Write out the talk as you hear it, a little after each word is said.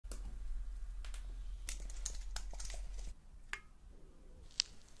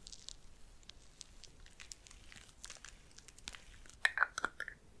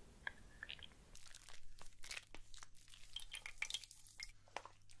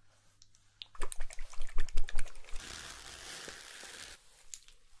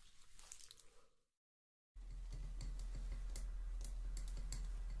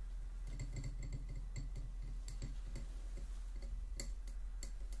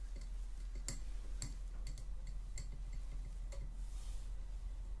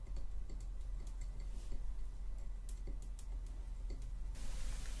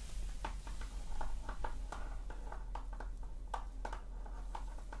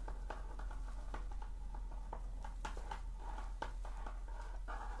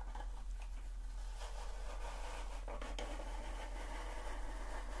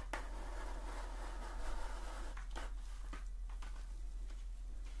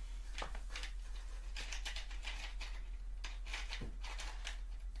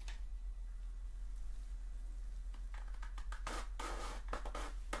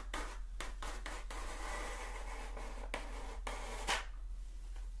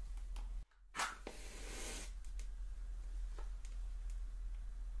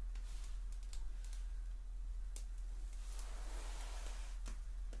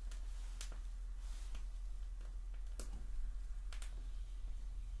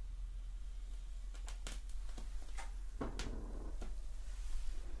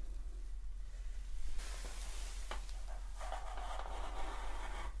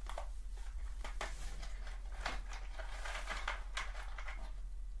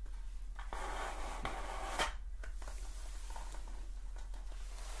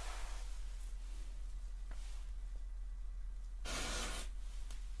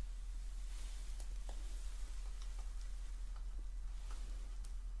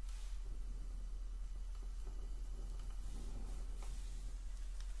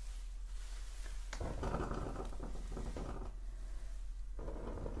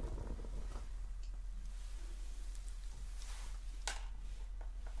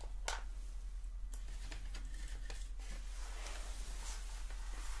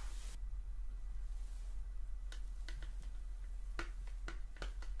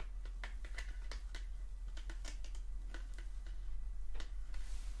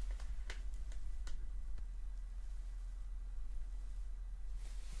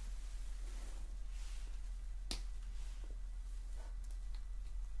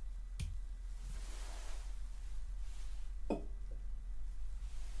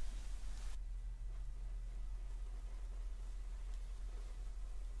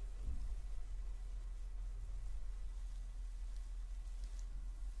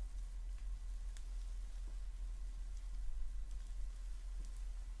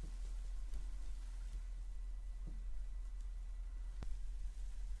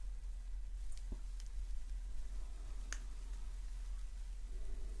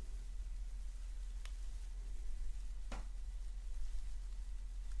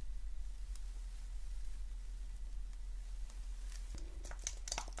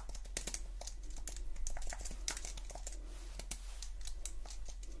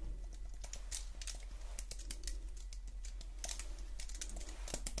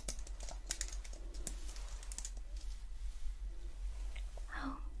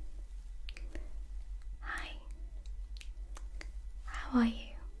How are you?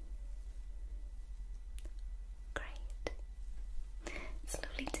 Great. It's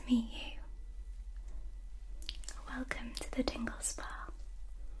lovely to meet you. Welcome to the Tingle Spa.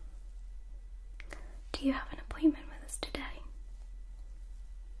 Do you have an appointment with us today?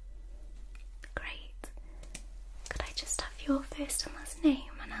 Great. Could I just have your first and last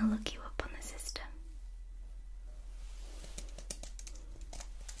name and I'll look you up on the system?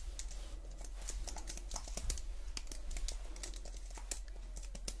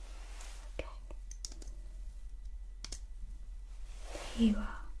 Okay. There you are.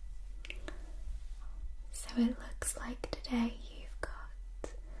 So it looks like today you've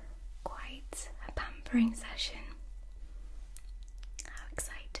got quite a pampering session. How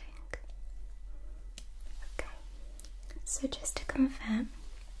exciting. Okay, so just to confirm,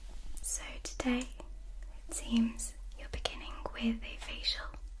 so today it seems you're beginning with a facial,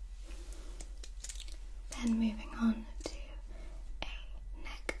 then moving on to a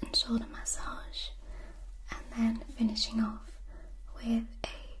neck and shoulder massage, and then finishing off with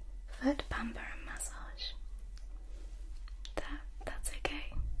a foot pamper and massage. That's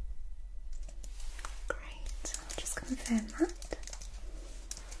okay. Great, I'll just confirm that.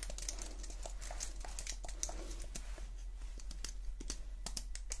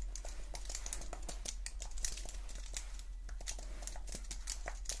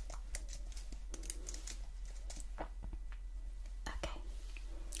 Okay,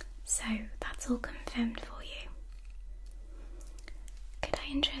 so that's all confirmed for you. Could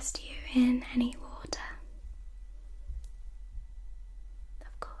I interest you in any water?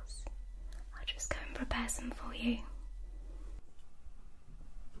 Of course. I'll just go and prepare some for you.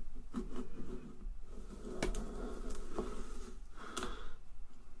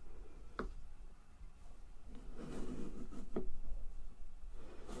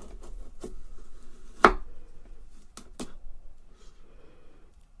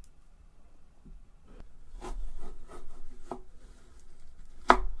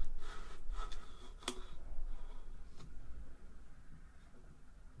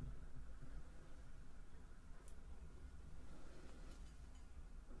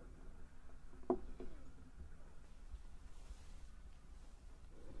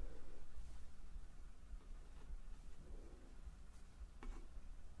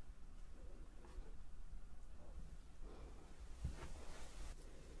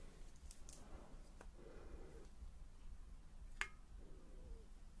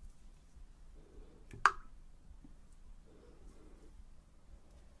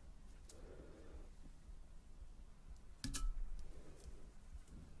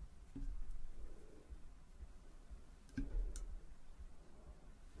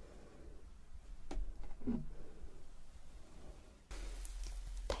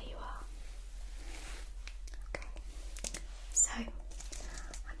 So,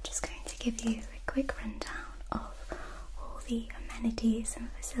 I'm just going to give you a quick rundown of all the amenities and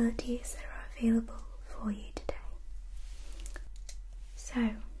facilities that are available for you today. So,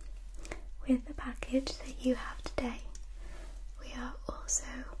 with the package that you have today, we are also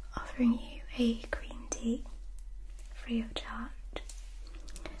offering you a green tea free of charge.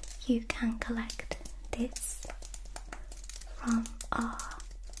 You can collect this from our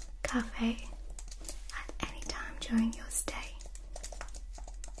cafe at any time during your stay.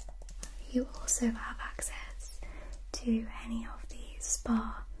 You also have access to any of the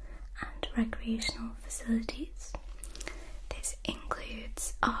spa and recreational facilities. This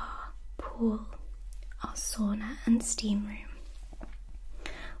includes our pool, our sauna and steam room.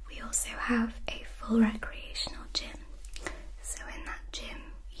 We also have a full recreational gym. So in that gym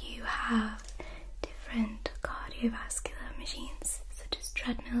you have different cardiovascular machines such as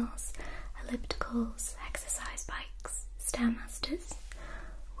treadmills, ellipticals, exercise bikes, stairmasters.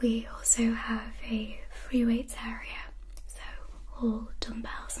 We also have a free weights area, so all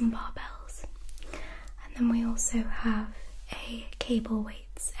dumbbells and barbells. And then we also have a cable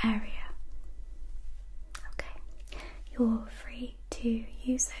weights area. Okay, you're free to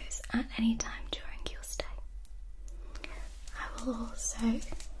use those at any time during your stay. I will also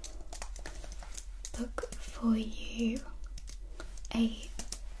book for you a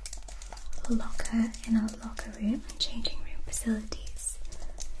locker in our locker room and changing room facilities.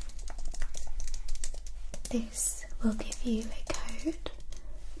 This will give you a code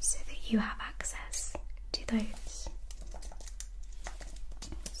so that you have access to those.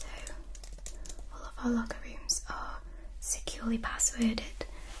 So all of our locker rooms are securely passworded,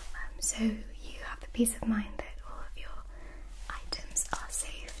 so you have the peace of mind that all of your items are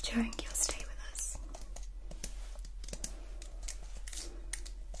safe during your stay with us.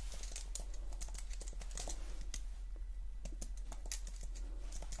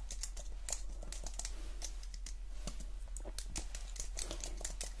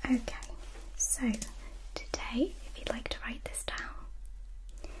 Okay, so today, if you'd like to write this down,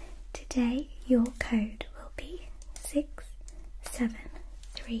 today your code will be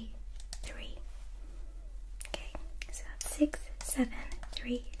 6733. Okay, so that's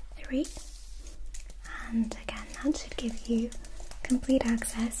 6733, and again, that should give you complete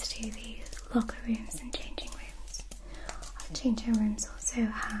access to the locker rooms and changing rooms. Our changing rooms also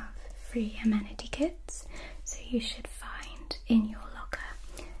have free amenity kits, so you should find in your locker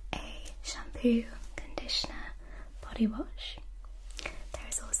a shampoo, conditioner, body wash. There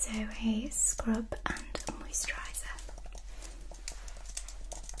is also a scrub and a moisturiser.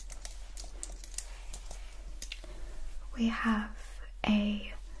 We have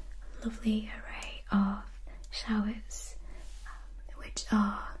a lovely array of showers, which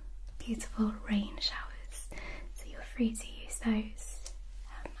are beautiful rain showers, so you're free to use those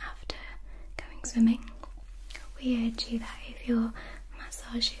after going swimming. We urge you that if your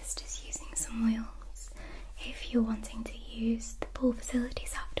massagist is using some oils, if you're wanting to use the pool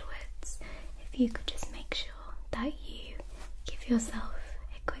facilities afterwards, if you could just make sure that you give yourself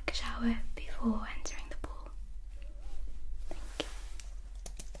a quick shower before entering the pool. Thank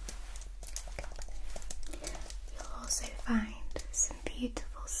you. You'll also find some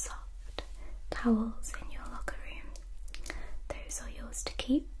beautiful soft towels in your locker room. Those are yours to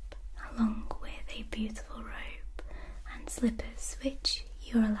keep, along with a beautiful robe and slippers, which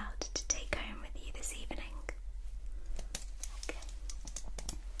you're allowed to take home with you this evening. Okay.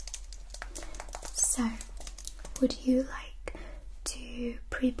 So, would you like to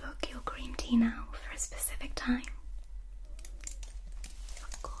pre-book your green tea now for a specific time?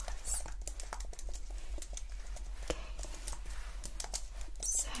 Of course. Okay.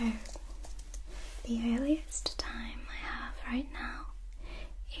 So, the earliest time I have right now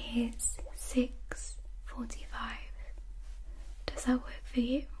is 6:45. Does that work for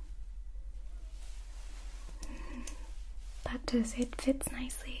you? That does. It fits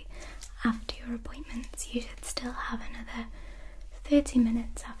nicely after your appointments. You should still have another 30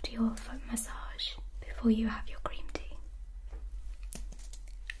 minutes after your foot massage before you have your cream tea.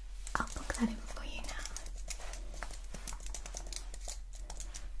 I'll book that in for you now.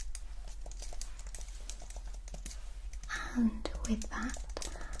 And with that,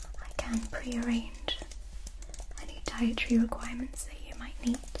 I can pre-arrange any dietary requirements that you might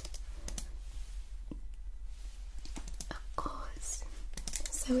need. Of course.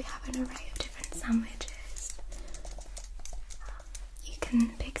 So we have an array of different sandwiches. You can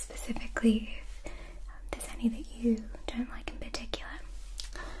pick specifically if there's any that you don't like in particular.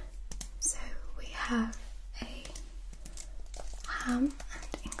 So we have a ham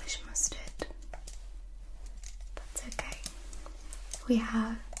and English mustard. That's okay. We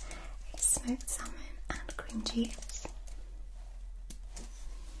have a smoked salmon and cream cheese.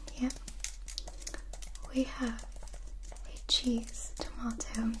 Yep. We have a cheese,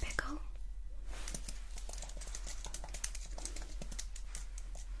 tomato and pickle.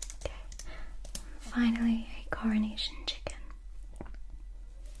 Okay. And finally, a coronation chicken.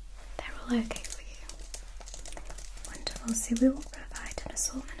 They're all okay for you. Wonderful. So we will provide an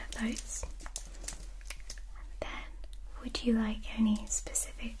assortment of those. And then, would you like any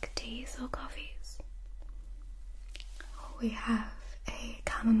specific teas or coffees? We have a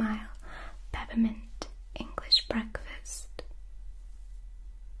chamomile peppermint English breakfast.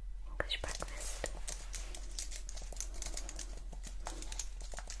 English breakfast.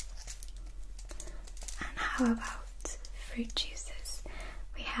 And how about fruit juices?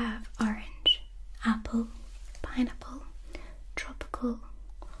 We have orange, apple, pineapple, tropical,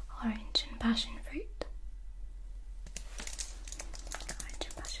 orange and passion fruit. Orange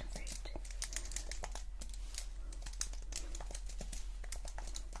and passion fruit.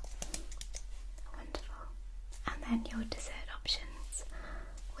 Wonderful. And then your dessert options.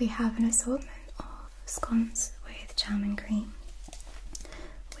 We have an assortment of scones with jam and cream.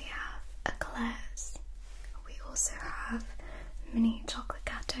 We have eclairs. We also have mini chocolate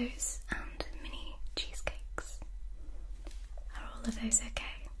gâteaux and mini cheesecakes. Are all of those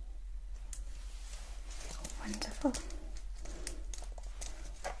okay? Wonderful.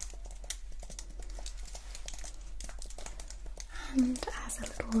 And as a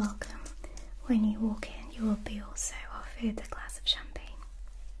little welcome, when you walk in, you will be also offered a glass of champagne.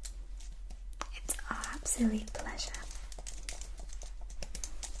 It's our absolute pleasure.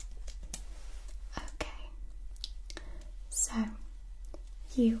 Okay, so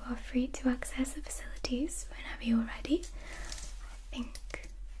you are free to access the facilities whenever you're ready. I think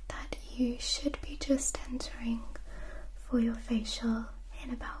that you should be just entering for your facial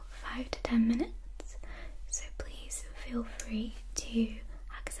in about 5 to 10 minutes, so please feel free to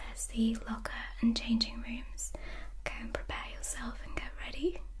access towards the locker and changing rooms. Go and prepare yourself and get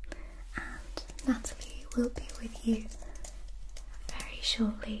ready. And Natalie will be with you very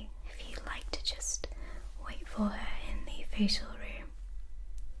shortly if you'd like to just wait for her in the facial room.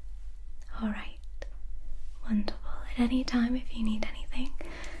 Alright, wonderful. At any time if you need anything,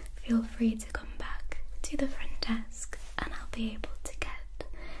 feel free to come back to the front desk and I'll be able to get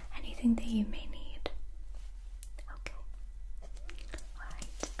anything that you may need. Okay.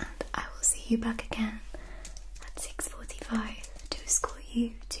 Alright, and I will see you back again at 6:45 to escort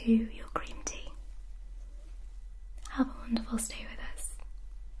you to your cream tea. Have a wonderful stay with us.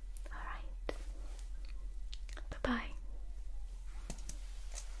 Alright. Bye-bye.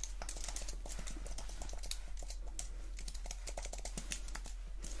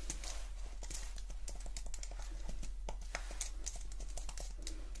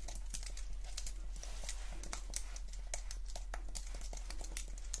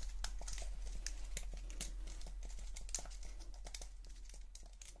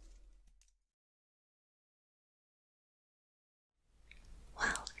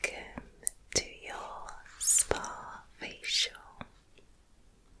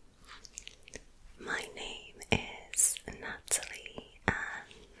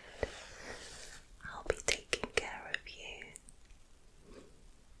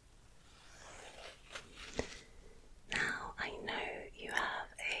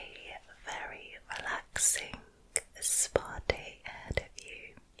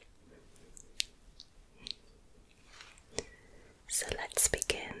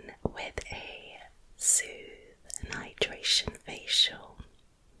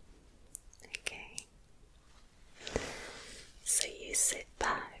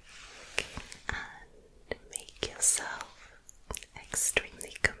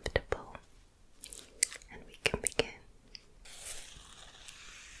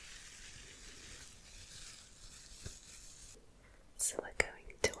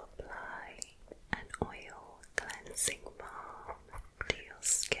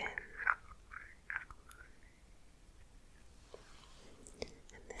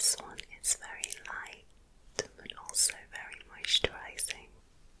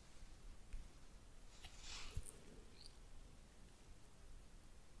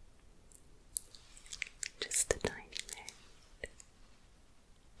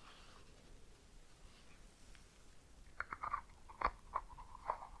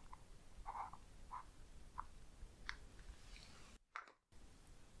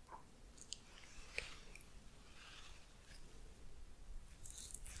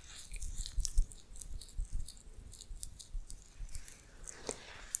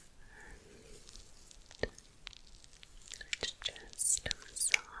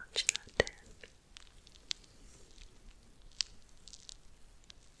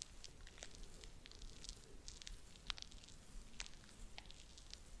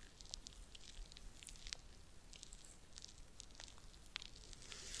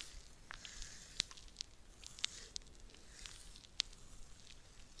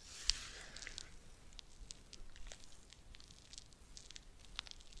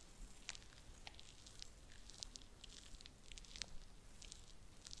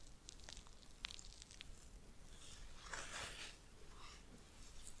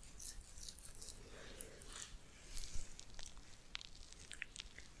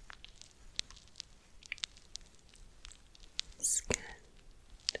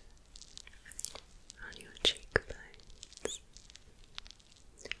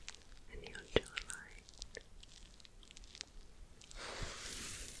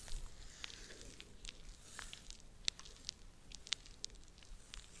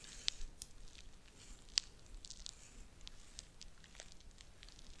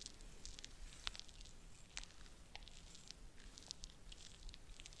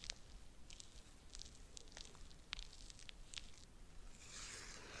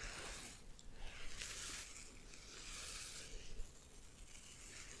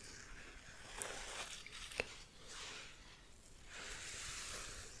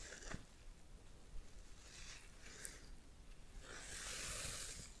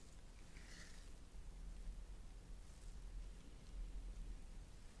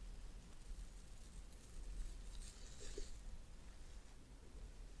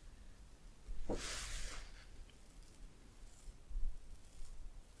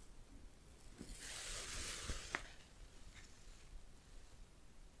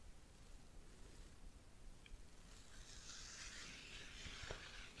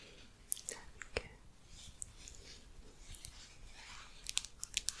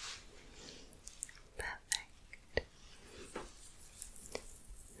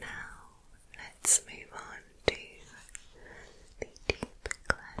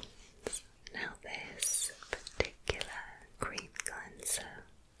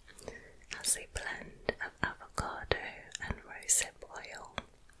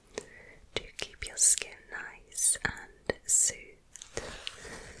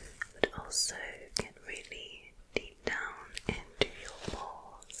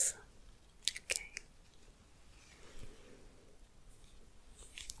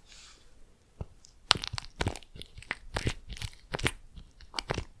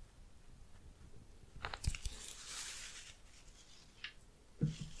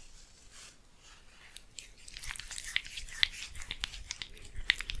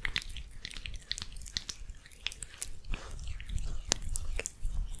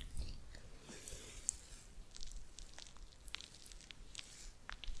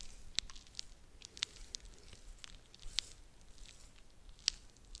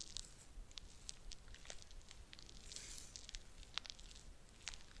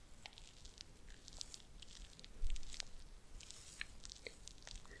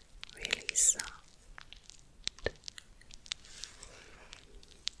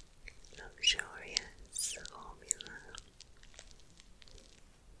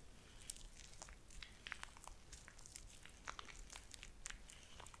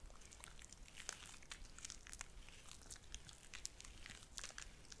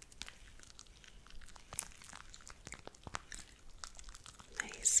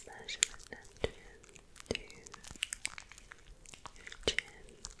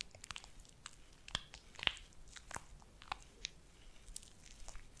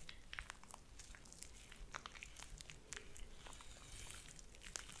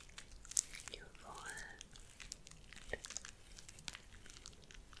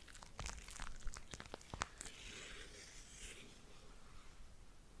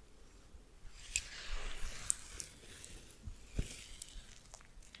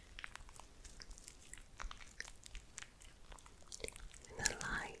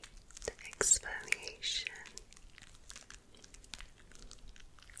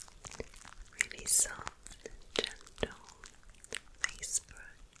 soft, gentle face brush.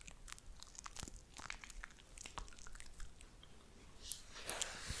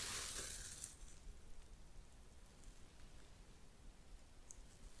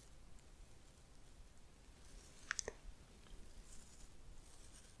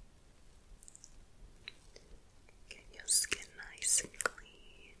 Get your skin nice and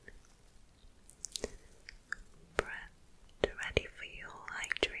clean, prepped, ready for your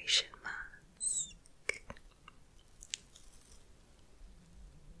hydration mask.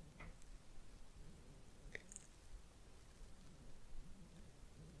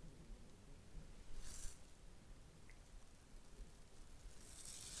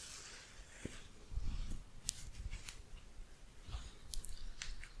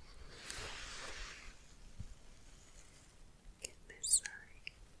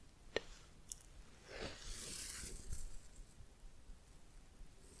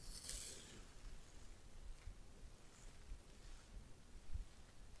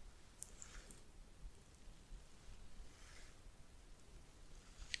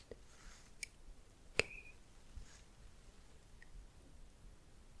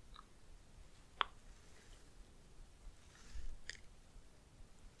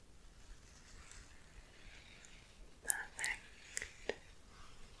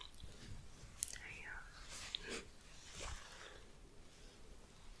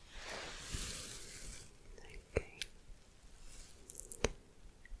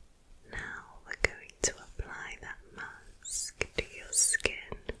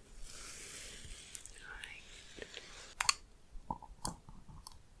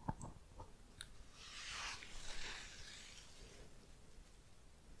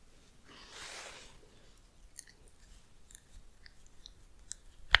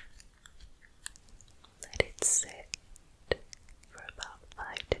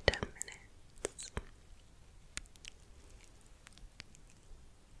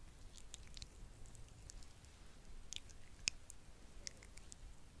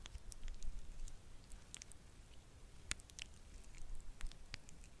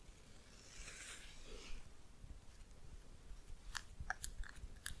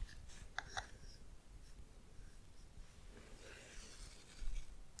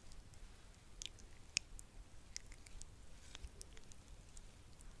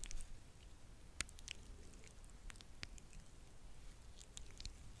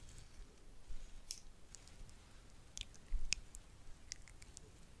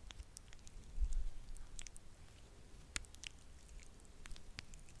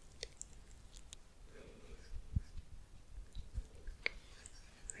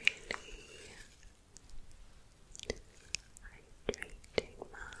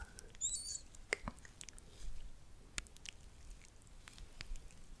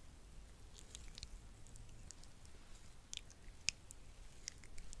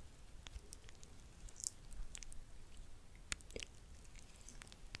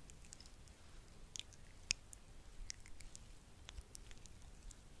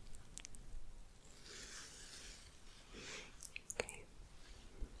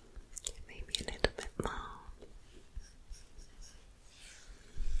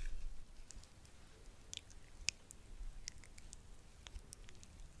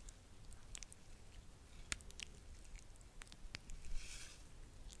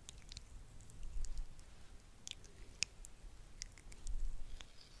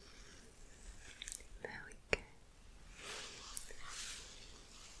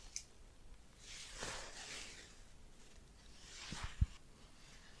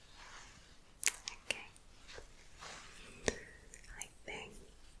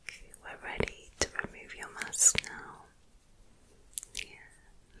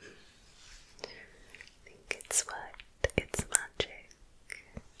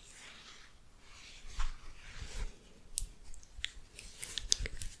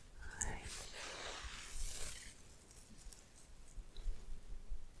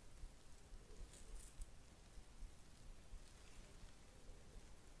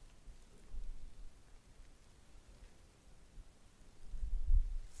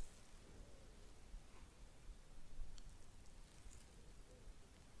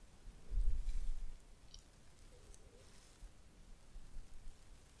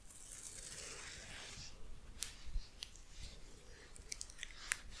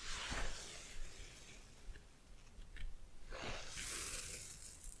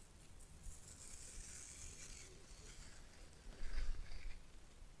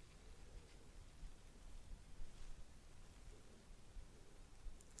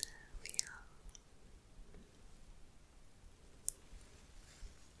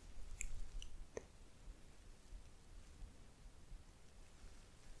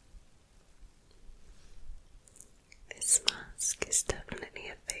 mask is definitely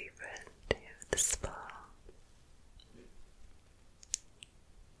a favourite of the spa.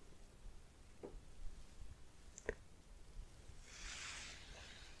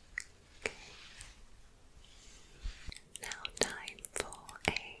 Okay. Now time for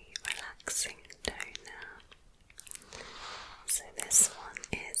a relaxing toner. So this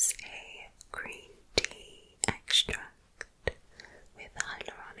one is a green tea extract with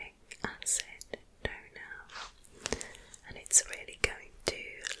hyaluronic acid toner, and it's really going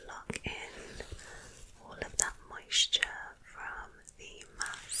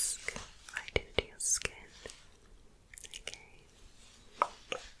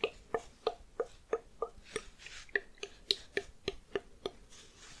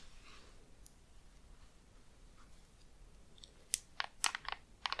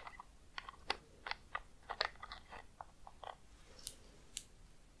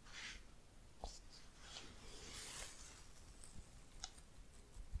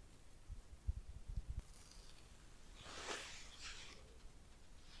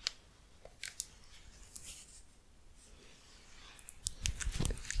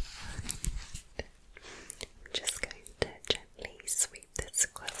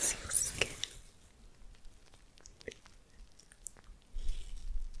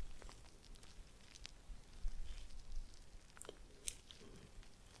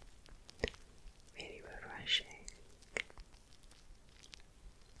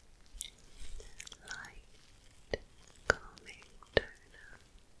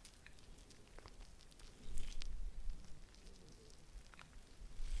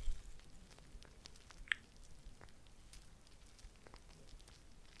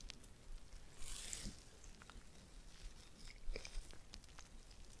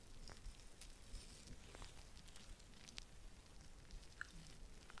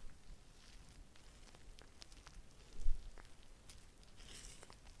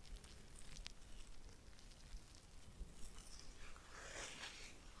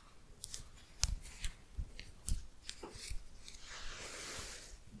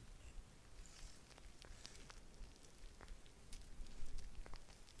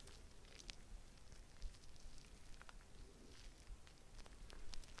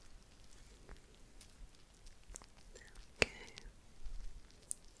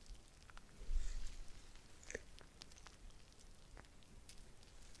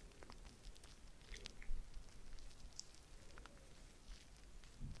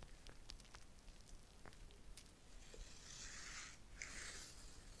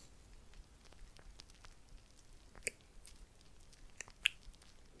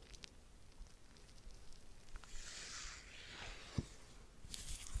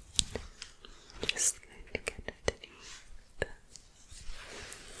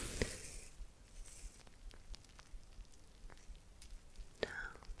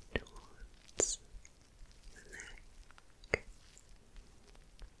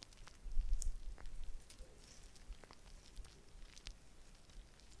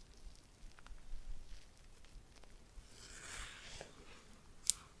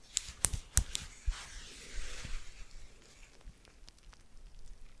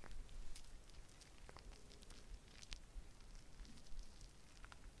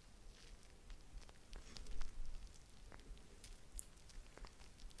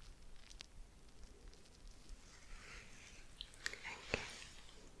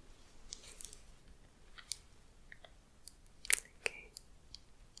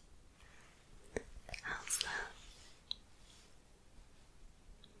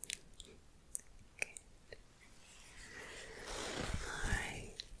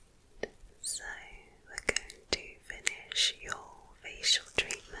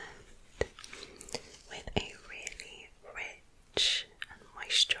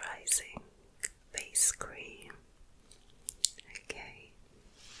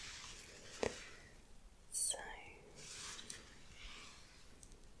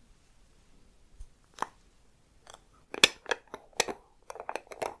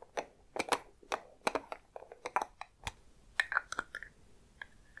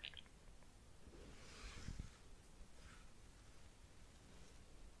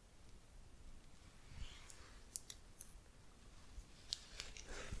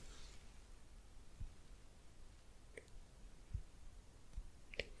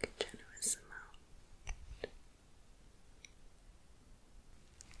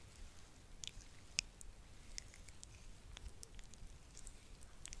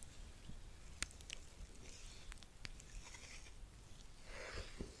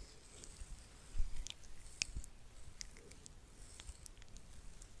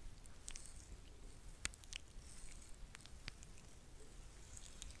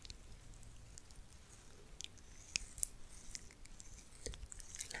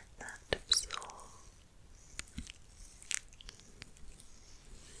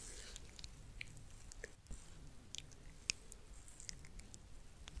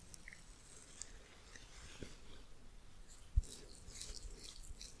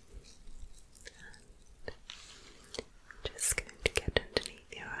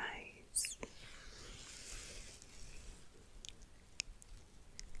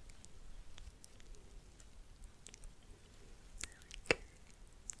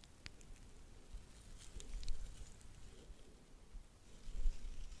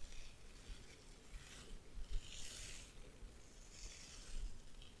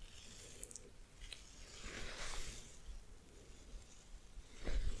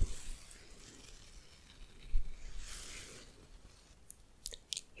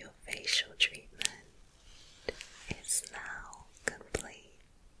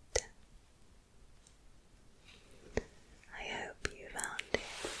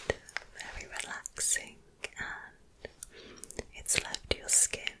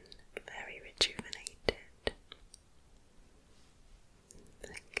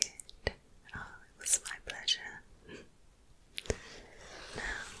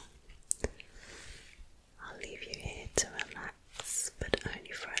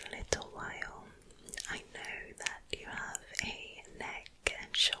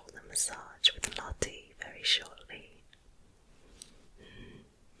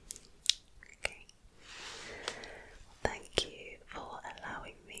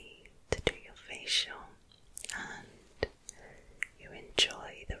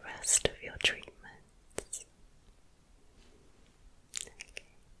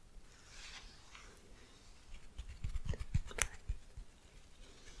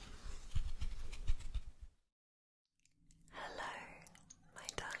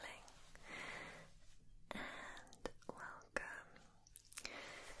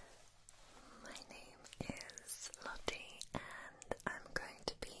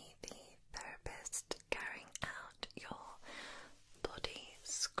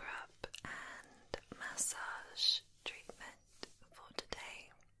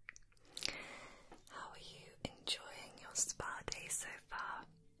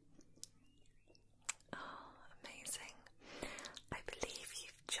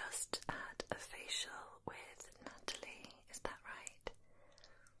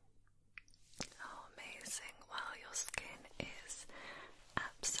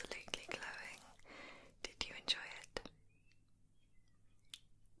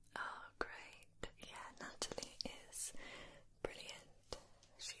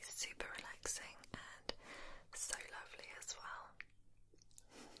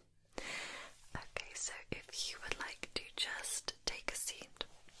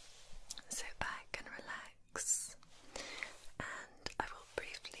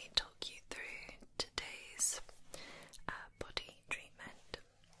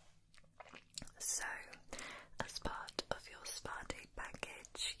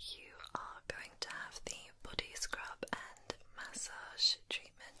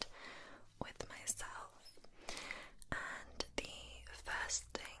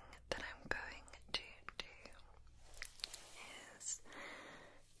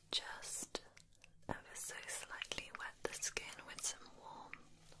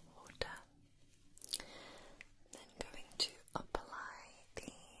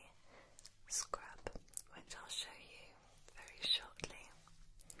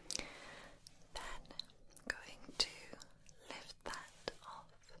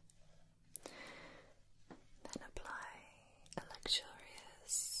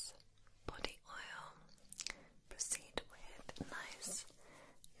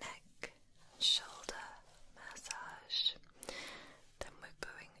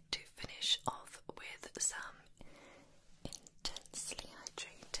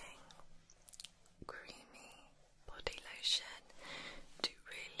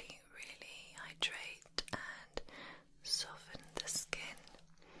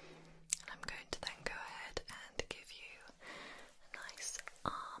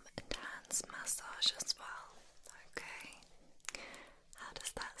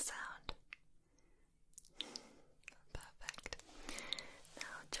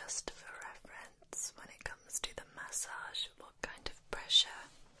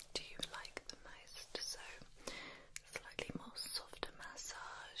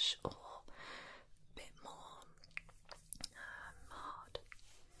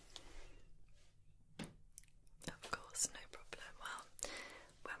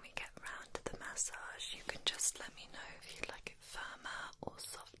massage, you can just let me know if you'd like it firmer or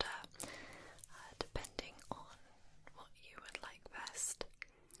softer, depending on what you would like best.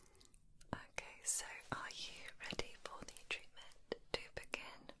 Okay, so are you ready for the treatment to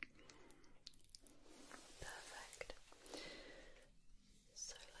begin? Perfect.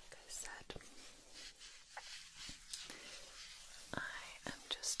 So, like I said, I am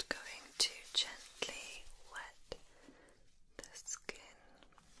just going to gently wet the skin.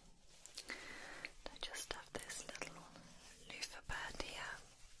 I just have this little loofah pad here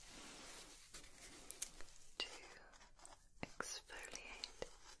to exfoliate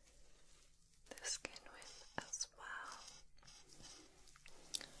the skin with as well.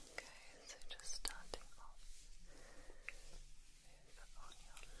 Okay, so just starting off on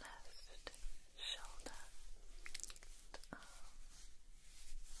your left shoulder and arm.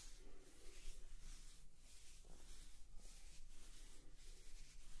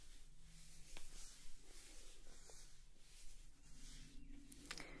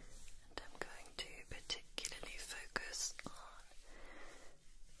 And I'm going to particularly focus on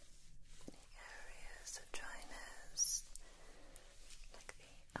the areas of dryness, like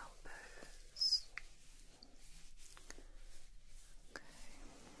the elbows. Okay.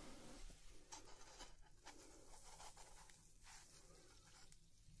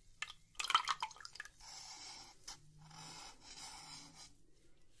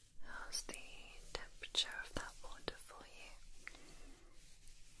 How's the temperature of that water for you?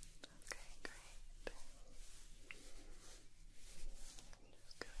 Okay, great.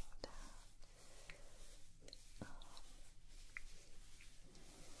 Just going down the arm.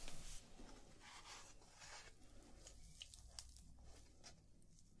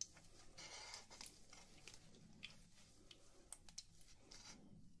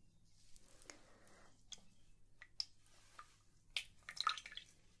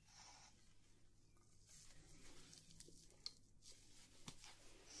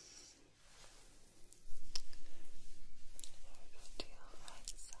 Over to your right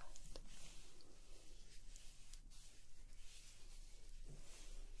side.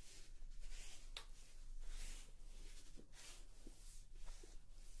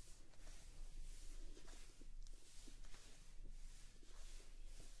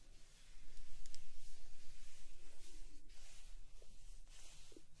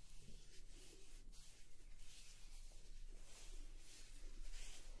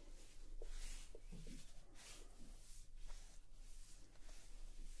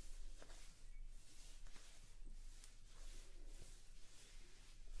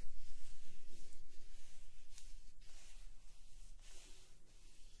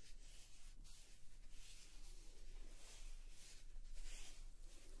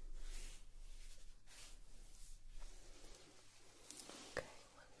 Okay,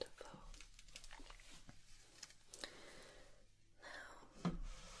 wonderful. Now,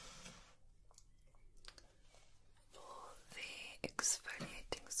 for the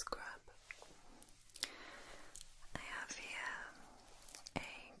exfoliating scrub, I have here a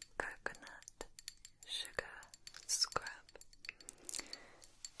coconut sugar scrub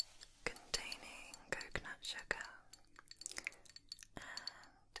containing coconut sugar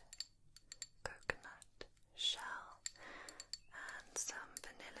and coconut shell and some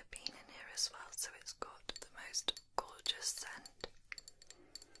vanilla bean in here as well, so it's got the most gorgeous scent.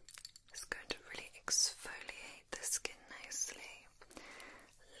 It's going to really exfoliate the skin nicely,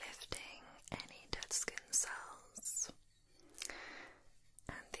 lifting any dead skin cells,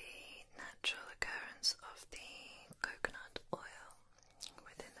 and the natural occurrence of the coconut oil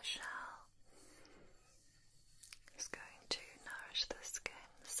within the shell is going to nourish the skin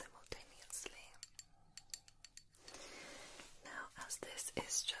simultaneously. Now, as this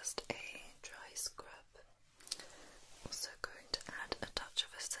is just a dry scrub, I'm also going to add a touch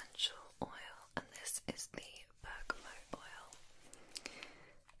of essential oil, and this is the bergamot oil.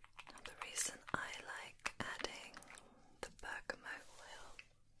 Now, the reason I like adding the bergamot oil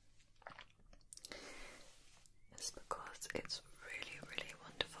is because it's really, really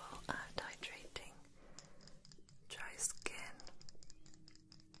wonderful at hydrating dry skin,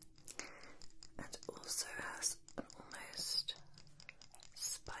 and also has an almost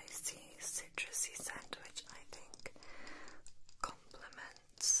spicy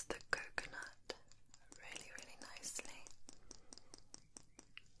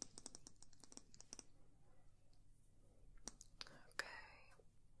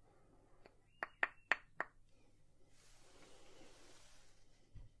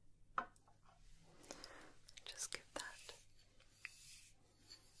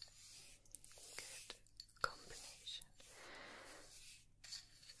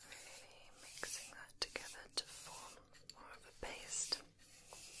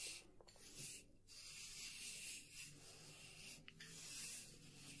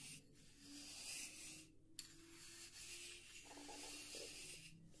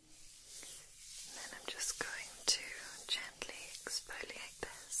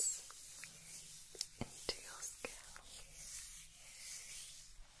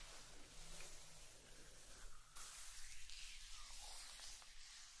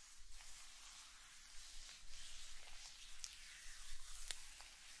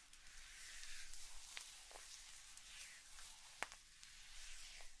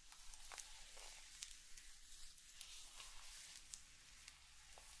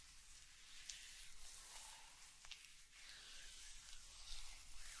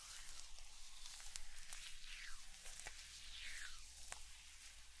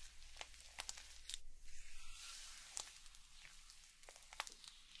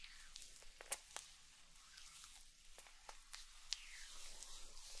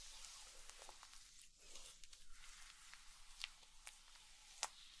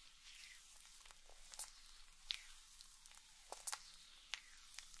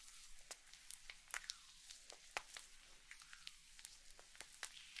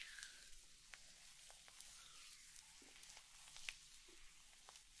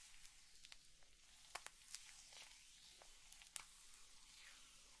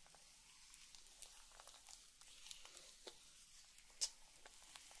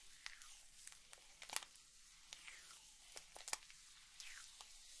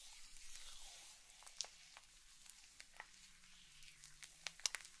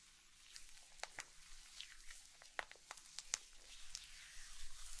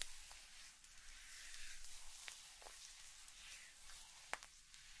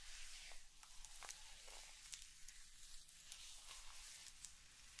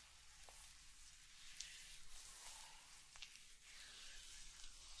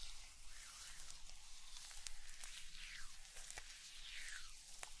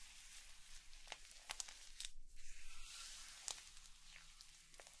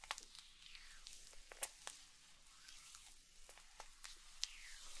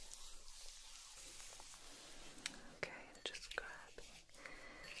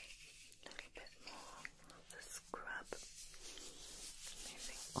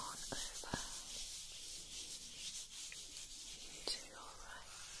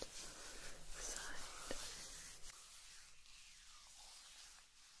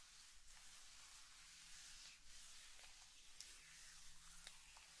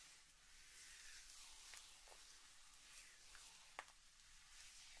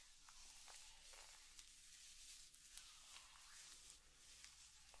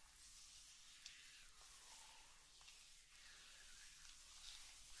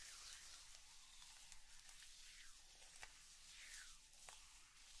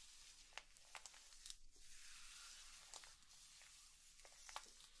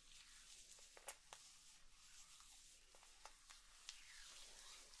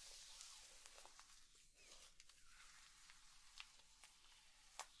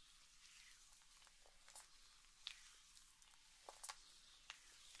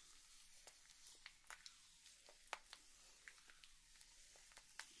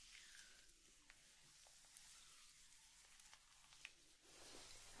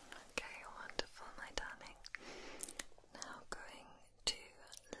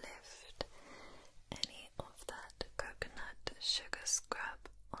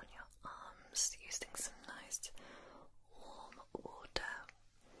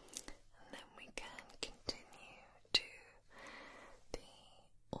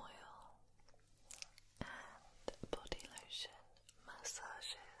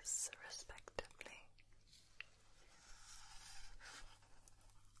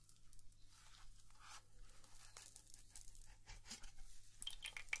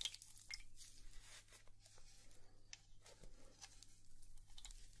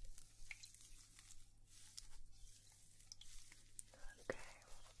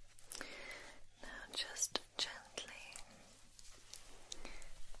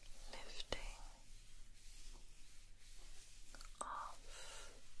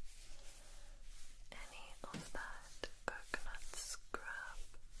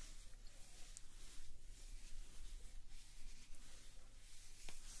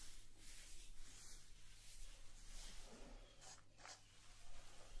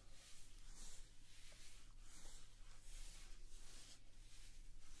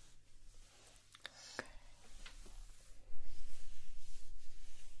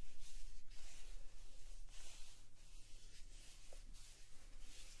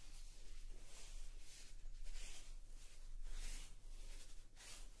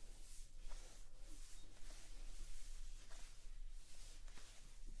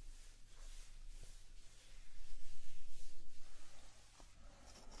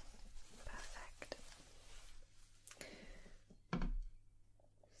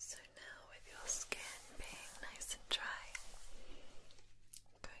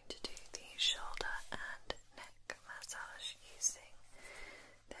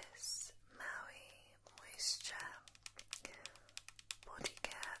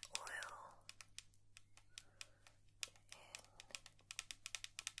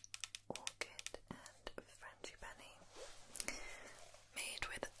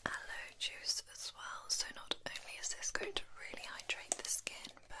juice as well, so not only is this going to really hydrate the skin,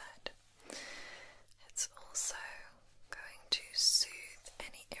 but it's also going to soothe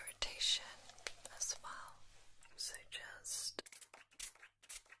any irritation as well. So just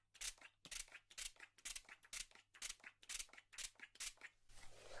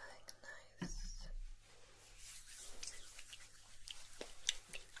applying nice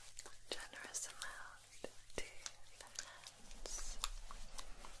generous amount to the hands.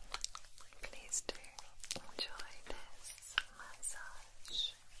 Please do enjoy this.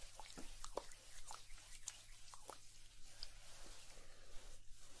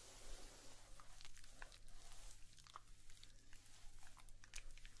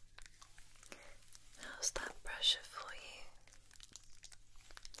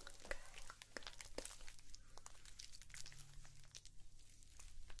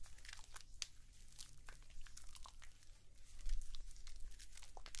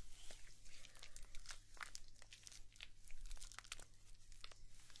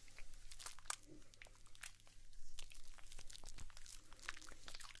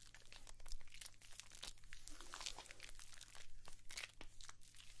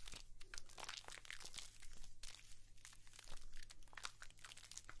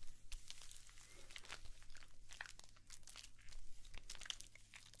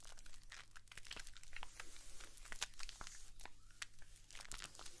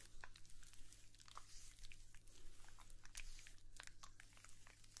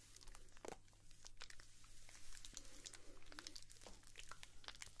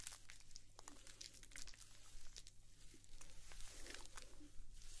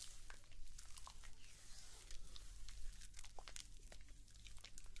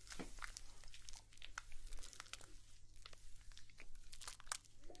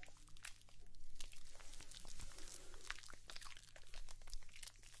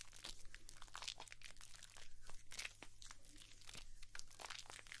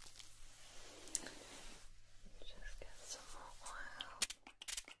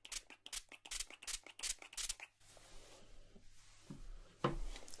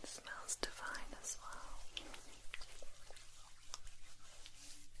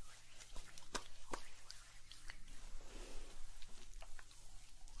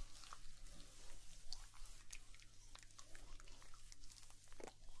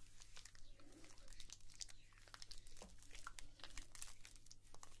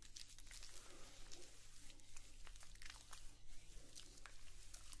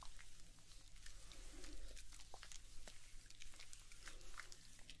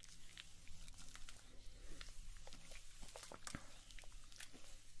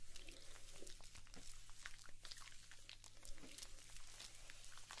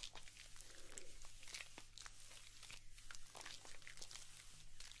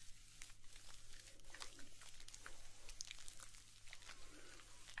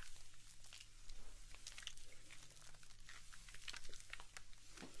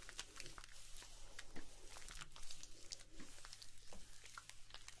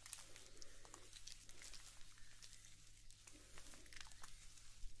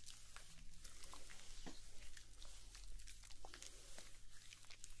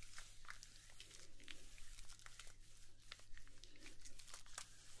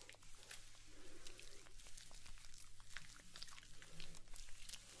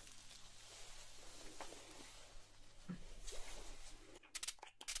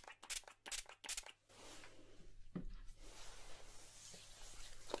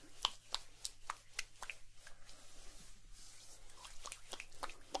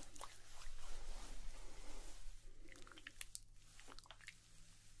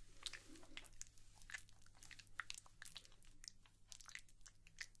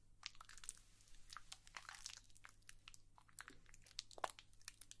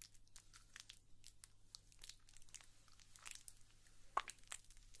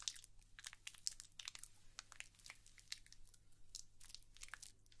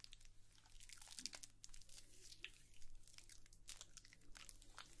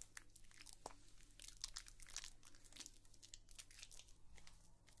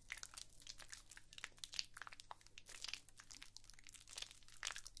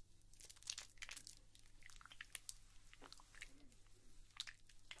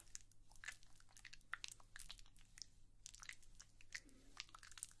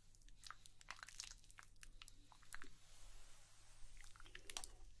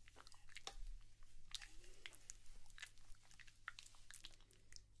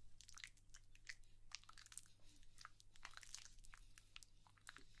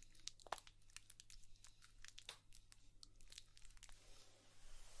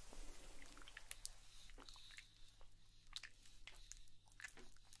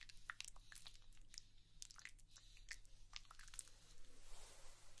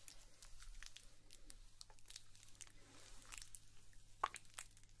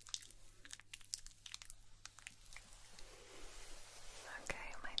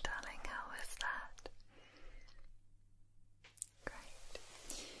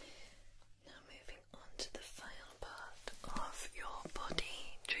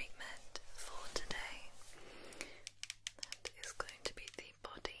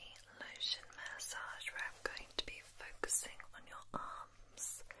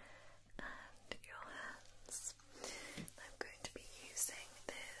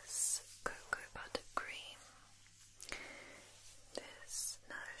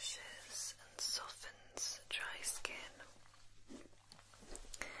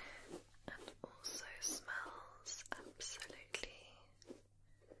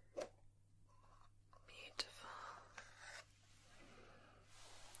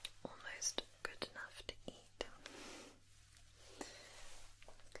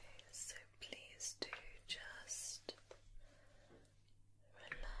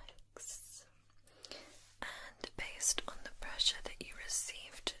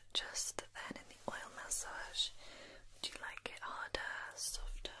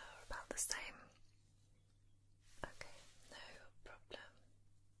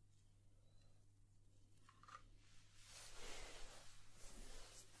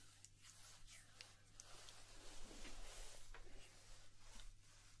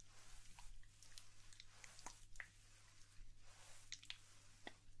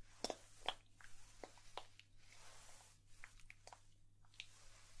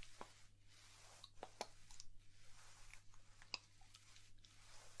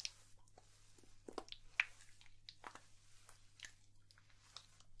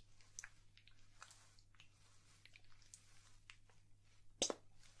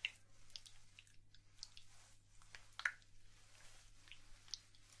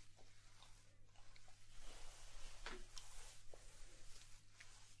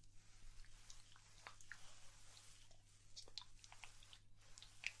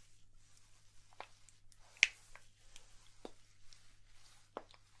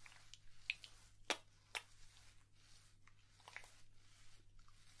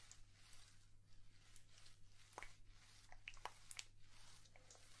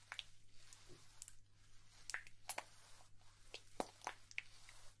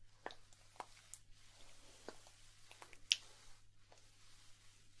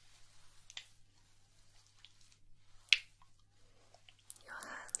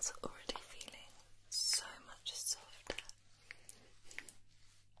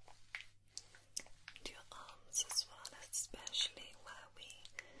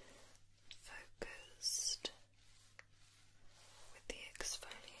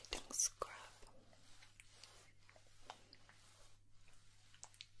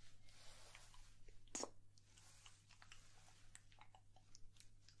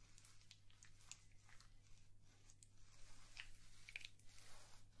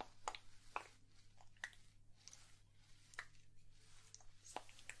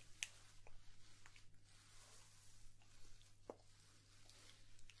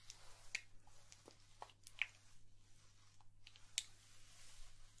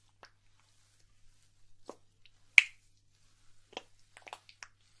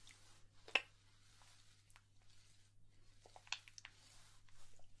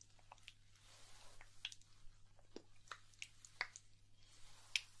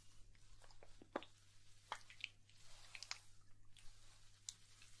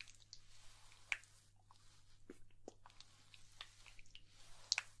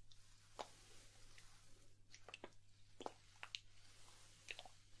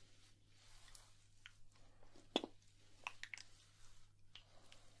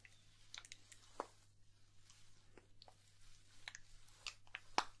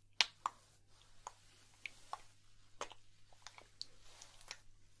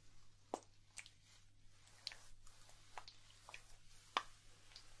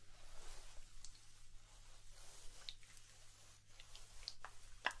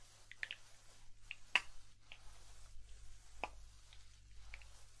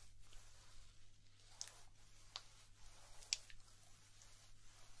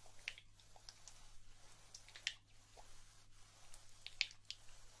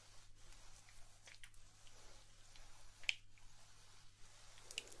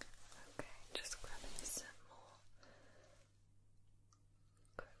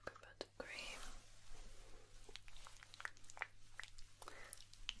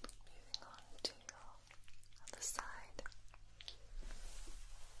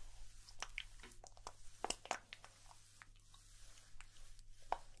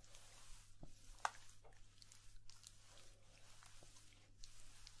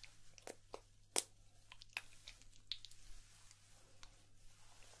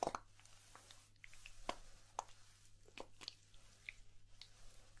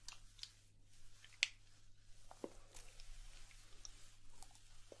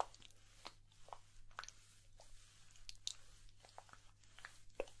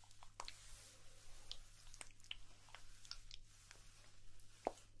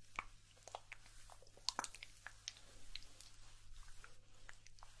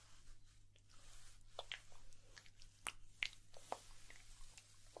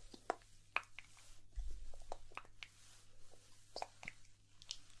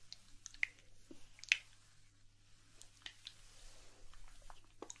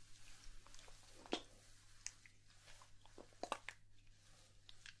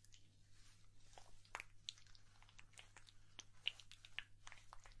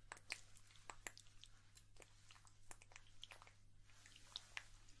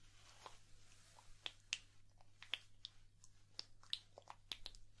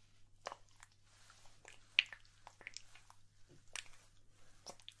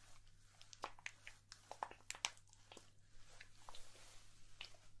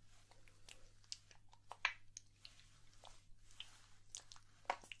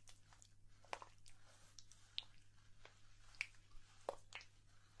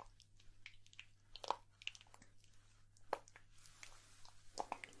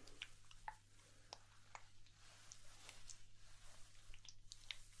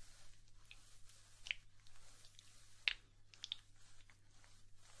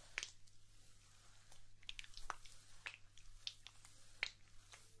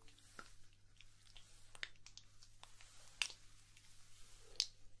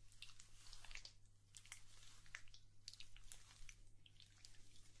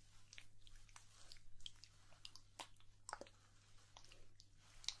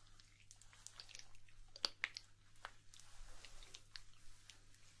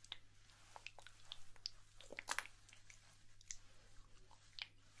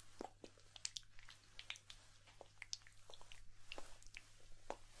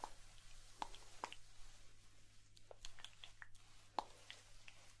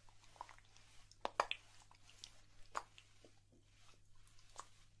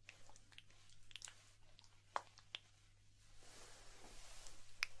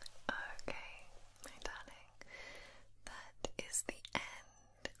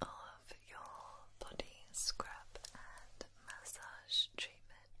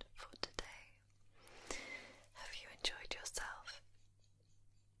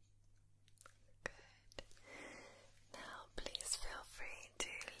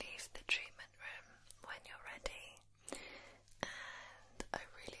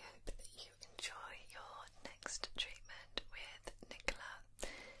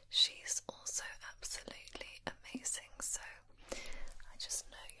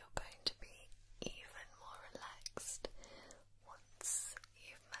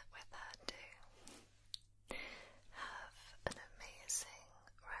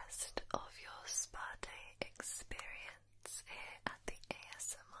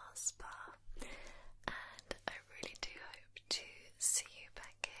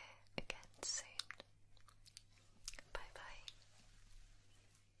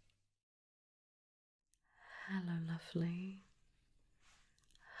 lovely.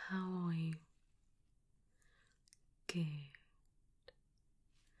 How are you? Good.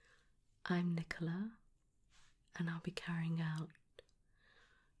 I'm Nicola, and I'll be carrying out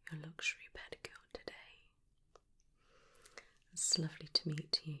your luxury pedicure today. It's lovely to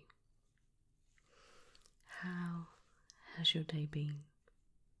meet you. How has your day been?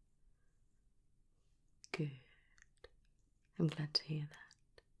 Good. I'm glad to hear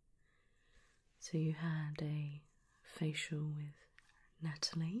that. So you had a facial with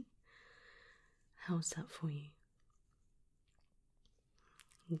Natalie. How was that for you?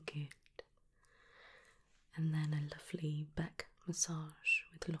 Good. And then a lovely back massage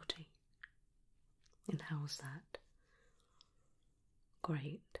with Lottie. And how was that?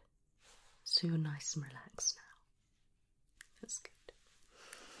 Great. So you're nice and relaxed now. That's good.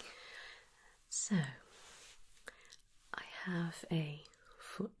 So, I have a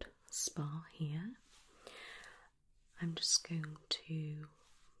foot spa here. I'm just going to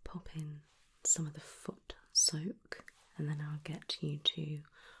pop in some of the foot soak, and then I'll get you to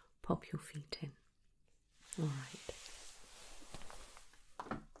pop your feet in. Alright.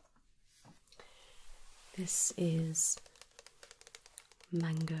 This is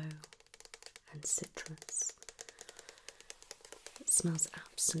mango and citrus. It smells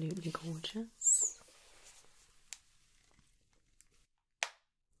absolutely gorgeous.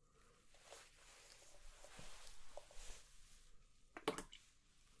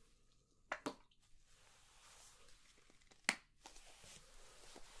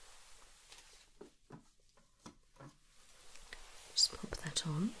 Just pop that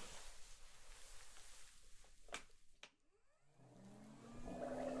on.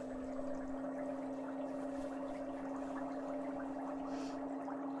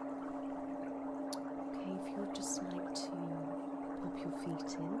 Okay, if you would just like to pop your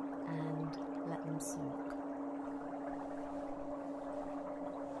feet in and let them soak.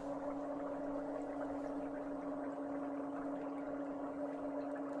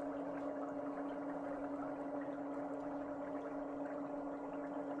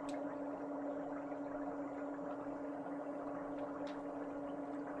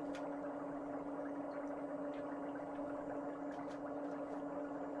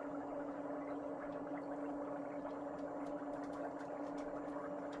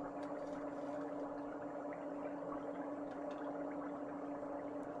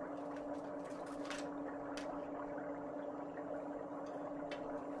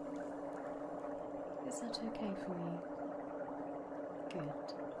 Is that okay for you? Good.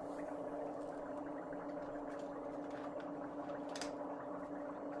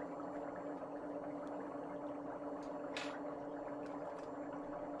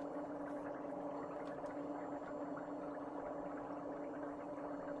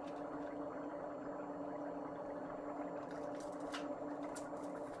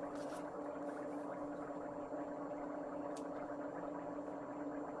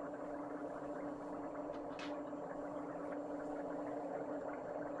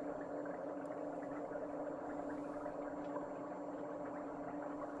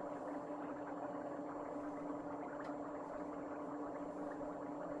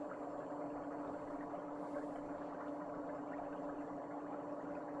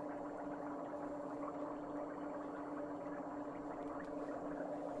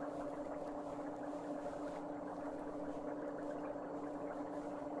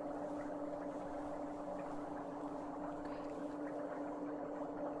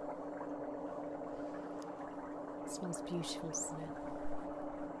 It smells beautiful, doesn't it?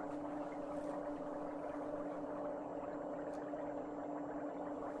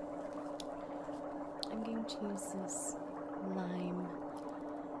 I'm going to use this lime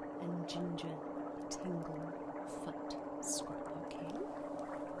and ginger tingle foot scrub, okay?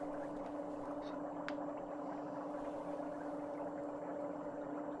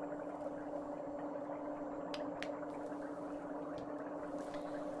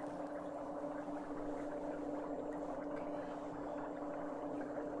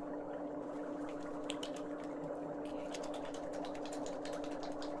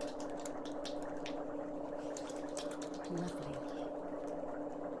 Lovely.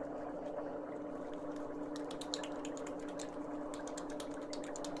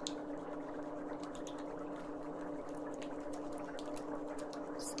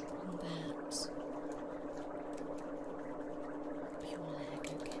 Just on that. Your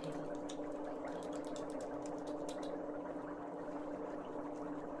leg, okay.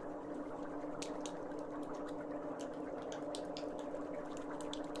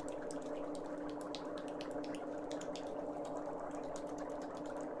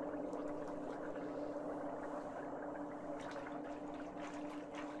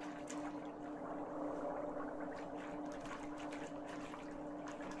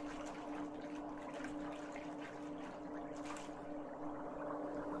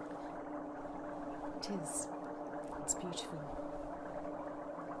 is. It's beautiful.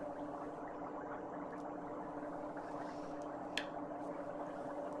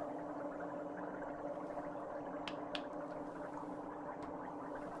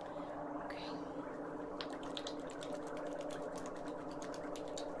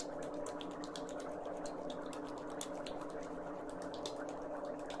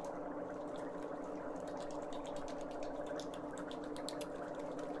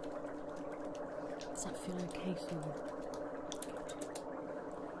 Does that feel okay for you?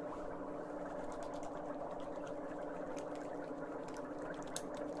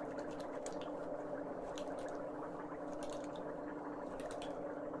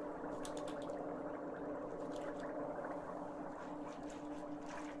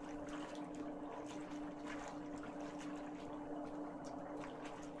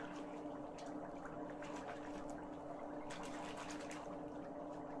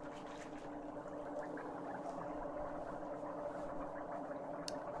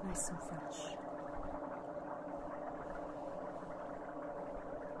 Nice and fresh.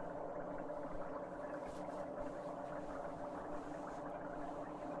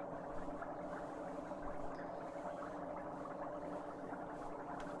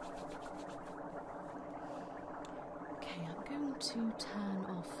 Okay, I'm going to turn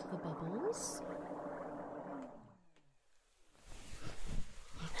off the bubbles.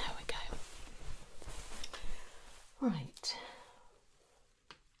 There we go. Right.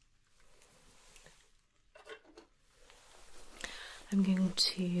 I'm going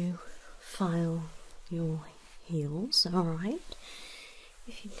to file your heels, alright?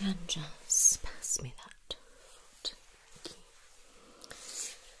 If you can just pass me that foot. Thank you.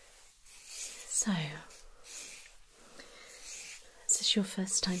 So, is this your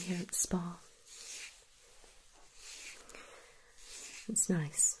first time here at the spa? It's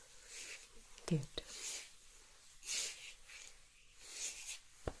nice. Good.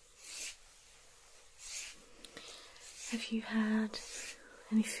 Have you had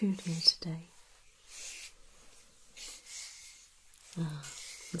any food here today? Ah,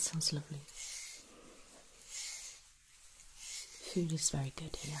 that sounds lovely. Food is very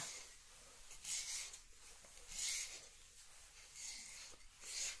good here.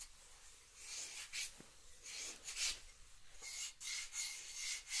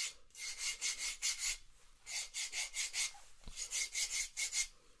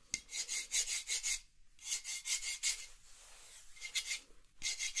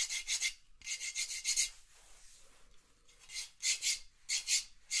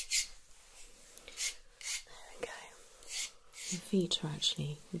 Your feet are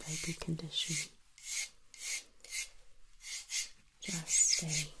actually in very good condition. Just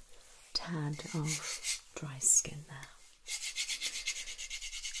a tad of dry skin there.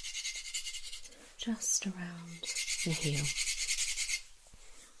 Just around the heel.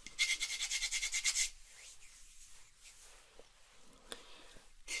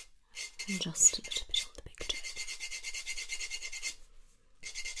 And just a little bit on the big toe.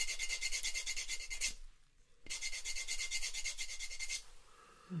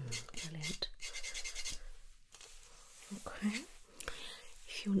 Brilliant. Okay.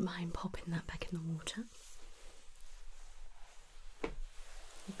 If you wouldn't mind popping that back in the water.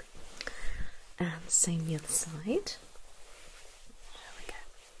 Okay. And same the other side. There we go.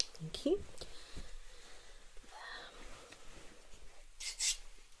 Thank you.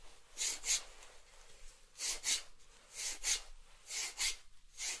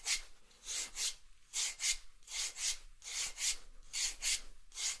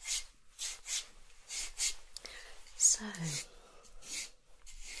 So,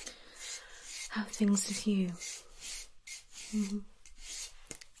 how are things with you?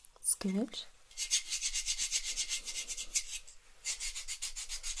 It's good.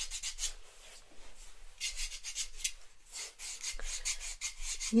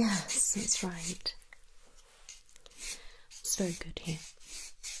 Yes, that's right. It's very good here.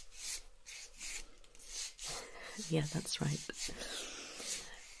 Yeah, that's right.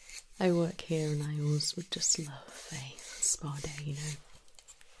 I work here and I always would just love a spa day, you know.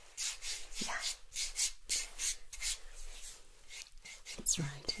 Yeah. That's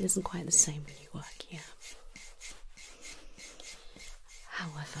right, it isn't quite the same when you work here.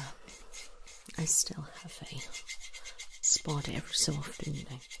 However, I still have a spa day every so often, you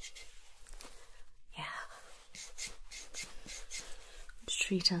know. Yeah. To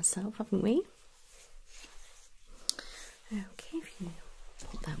treat ourselves, haven't we? Okay, if you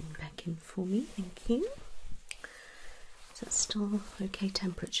put that one back in for me, thank you. Is that still okay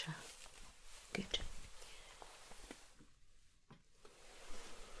temperature? Good.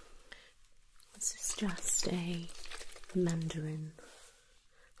 What's this just a Mandarin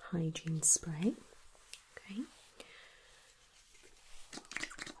hygiene spray. Okay.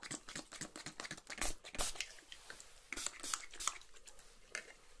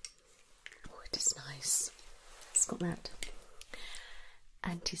 Oh, it is nice. It's got that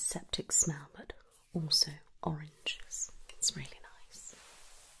antiseptic smell, but also oranges. It's really nice.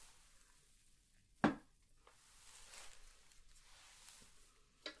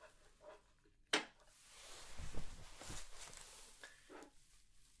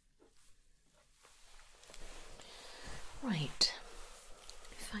 Right,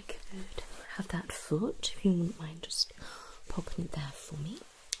 if I could have that foot, if you wouldn't mind just popping it there for me.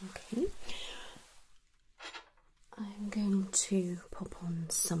 Okay. I'm going to pop on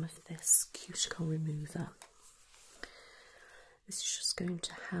some of this cuticle remover. This is just going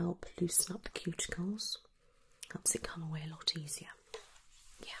to help loosen up the cuticles, helps it come away a lot easier.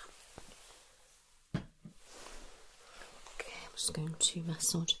 Yeah. Okay, I'm just going to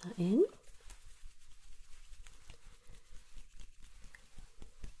massage that in.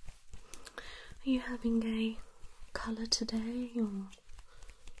 Are you having a colour today, or?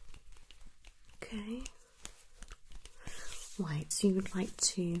 Okay. Right, so you would like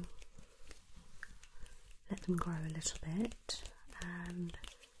to let them grow a little bit and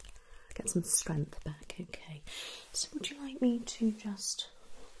get some strength back. Okay, so would you like me to just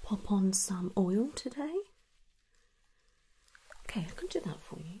pop on some oil today? Okay, I can do that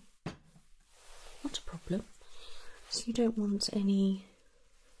for you. Not a problem. So you don't want any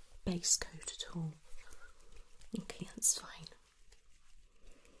base coat at all? Okay, that's fine.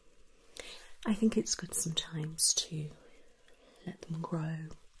 I think it's good sometimes to let them grow.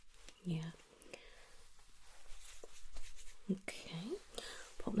 Yeah. Okay,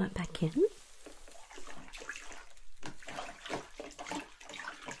 pop that back in. Okay,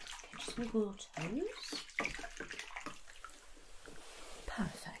 just wiggle your toes.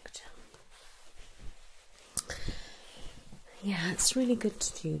 Perfect. Yeah, it's really good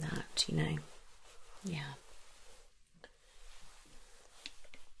to do that, you know. Yeah.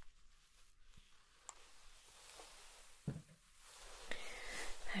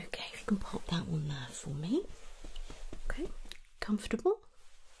 Okay, if you can pop that one there for me. Okay, comfortable?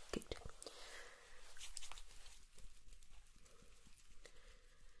 Good.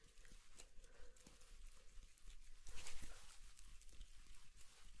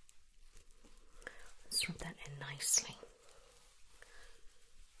 Let's rub that in nicely.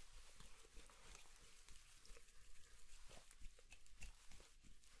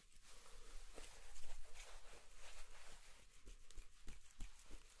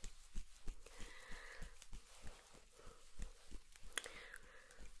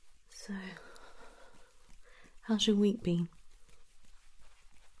 So, how's your week been?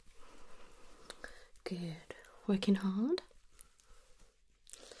 Good. Working hard?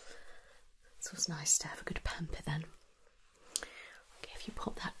 It's always nice to have a good pamper then. Okay, if you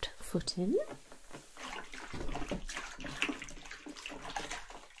pop that foot in.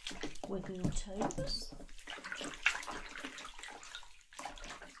 Wiggle your toes.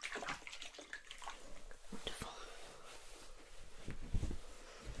 Wonderful.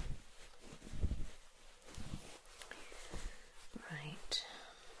 Right.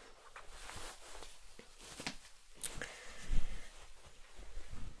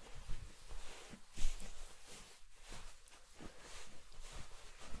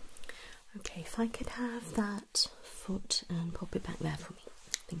 Okay, if I could have that foot and pop it back there for me.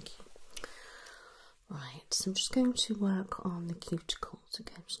 Thank you. Right, so I'm just going to work on the cuticles.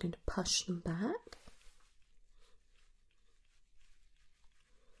 Okay, I'm just going to push them back.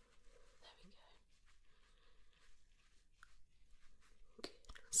 There we go. Good.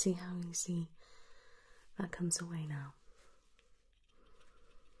 See how easy that comes away now.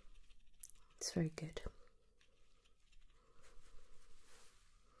 It's very good.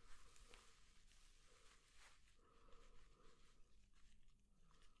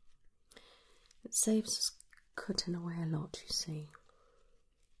 It saves us cutting away a lot, you see.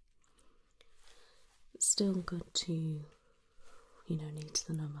 It's still good to, you know,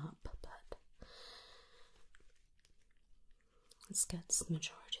 neaten them up, but this gets the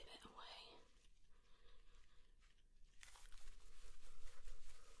majority of it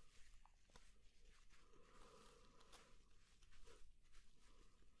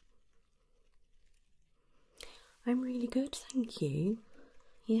away. I'm really good, thank you.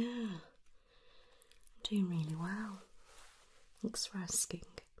 Yeah. Doing really well. Thanks for asking.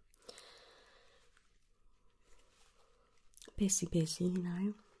 Busy, you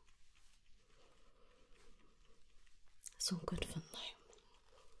know. It's all good fun though.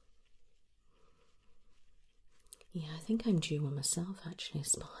 Yeah, I think I'm due one myself actually, a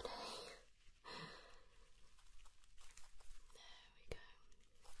spa day. There we go.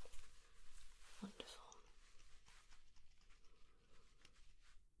 Wonderful.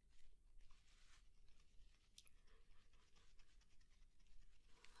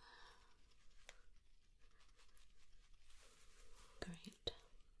 Great.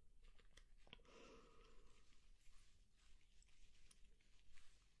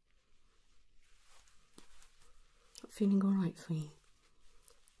 Feeling all right for you?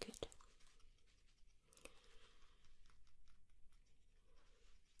 Good.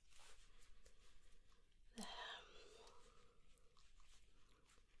 There.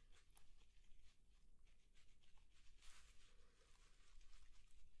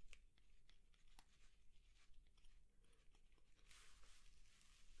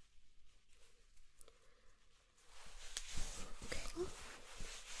 Okay.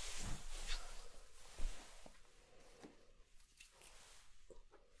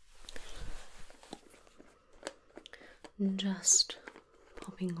 And just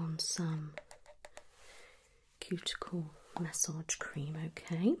popping on some cuticle massage cream,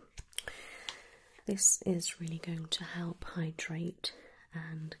 okay? This is really going to help hydrate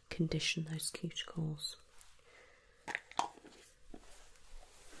and condition those cuticles.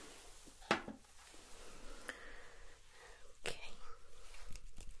 Okay.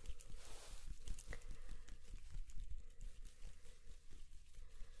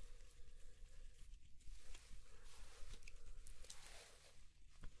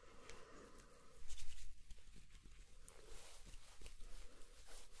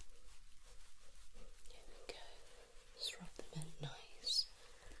 There we go. Just rub them in nice.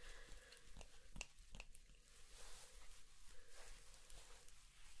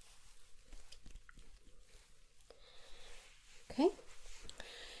 Okay,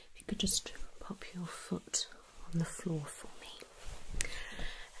 if you could just pop your foot on the floor for me.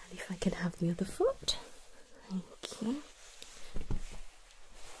 And if I can have the other foot, thank you.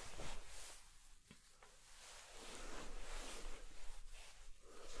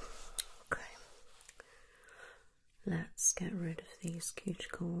 Okay, let's get rid of these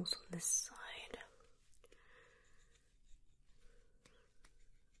cuticles on this side.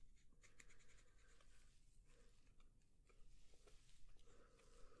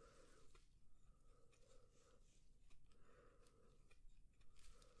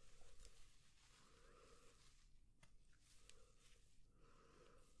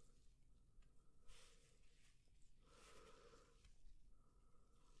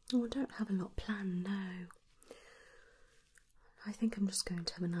 Oh, I don't have a lot planned, no. I think I'm just going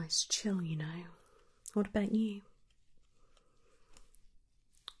to have a nice chill, you know. What about you?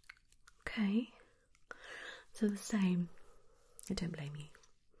 Okay. So the same. I don't blame you.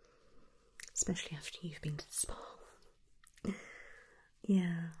 Especially after you've been to the spa.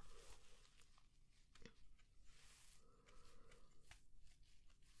 Yeah.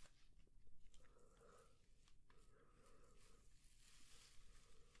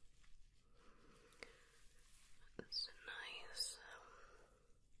 That's nice.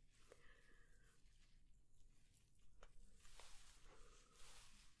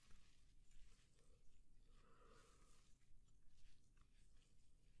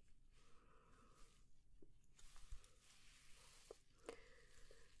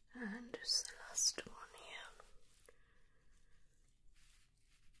 And just the last one here.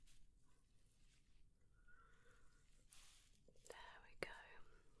 There we go.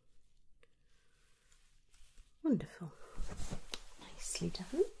 Wonderful. Nicely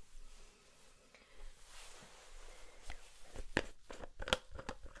done.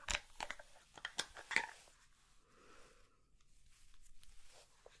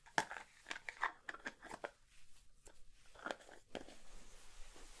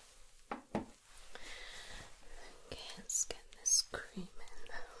 Okay, let's get this cream in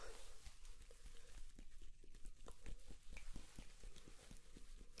now.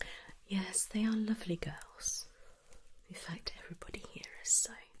 Yes, they are lovely girls. In fact, everybody here is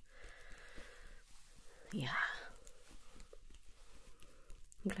so. Yeah.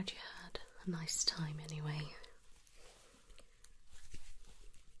 I'm glad you had a nice time anyway.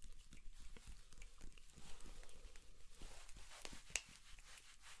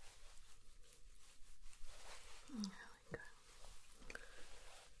 There we go.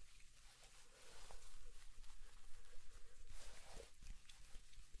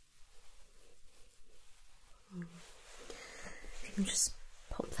 If you can just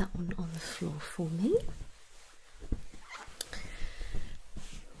pop that one on the floor for me.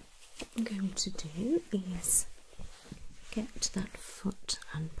 What I'm going to do is get that foot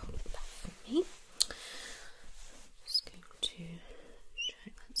and pop that for me.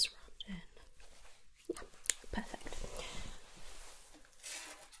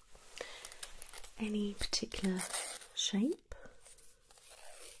 any particular shape?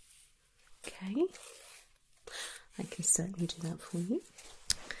 Okay, I can certainly do that for you.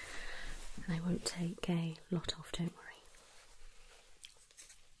 And I won't take a lot off, don't worry.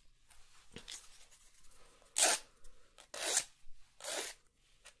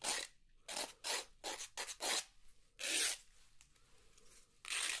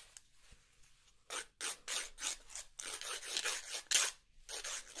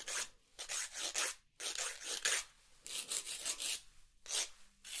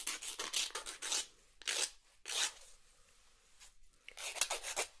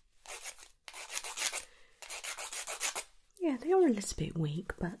 Yeah, they are a little bit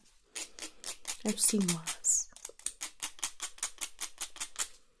weak, but I've seen worse.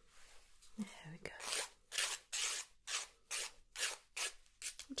 There we go.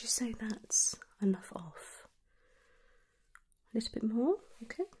 Would you say that's enough off? A little bit more?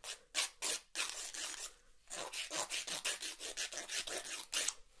 Okay.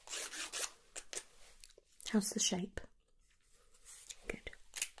 How's the shape? Good.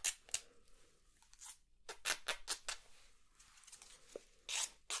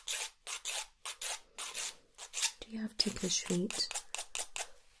 Do you have ticklish feet?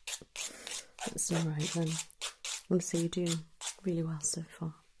 That's alright then. Honestly, you're doing really well so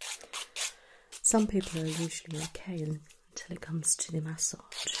far. Some people are usually okay until it comes to the massage.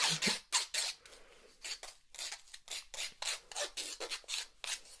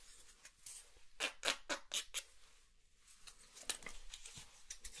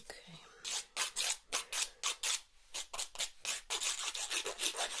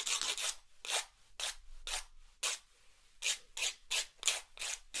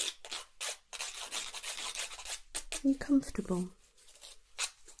 Are you comfortable?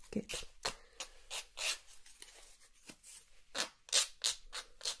 Good.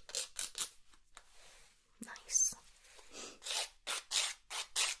 Nice.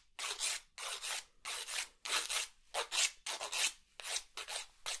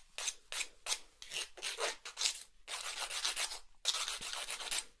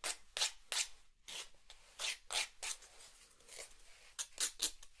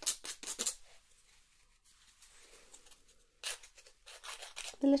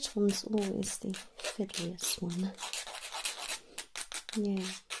 The little one's always the fiddliest one. Yeah.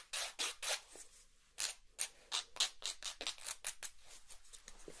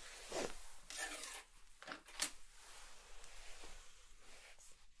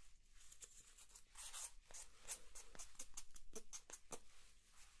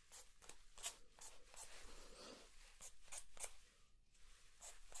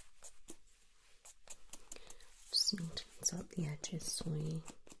 Just need to clean up the edges for you.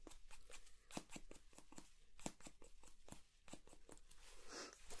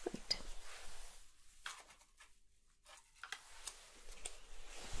 Right.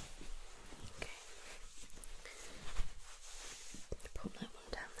 Okay. Put that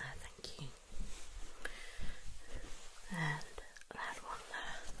one down there, thank you. And that one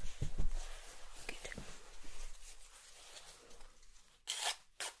there. Good.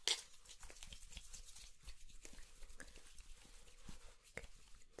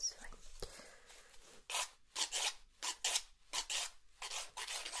 That's fine.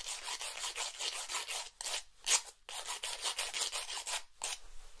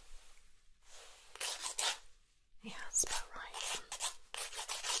 Yeah, that's about right.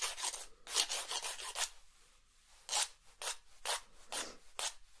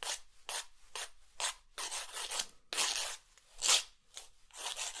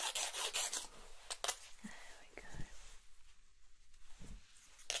 There we go.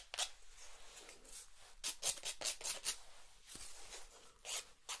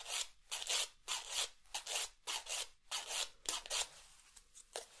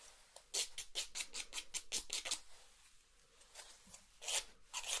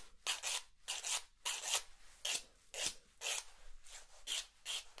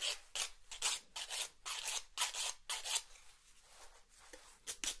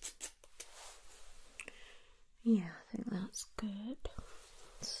 Yeah, I think that's good.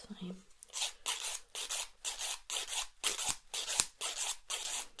 That's fine.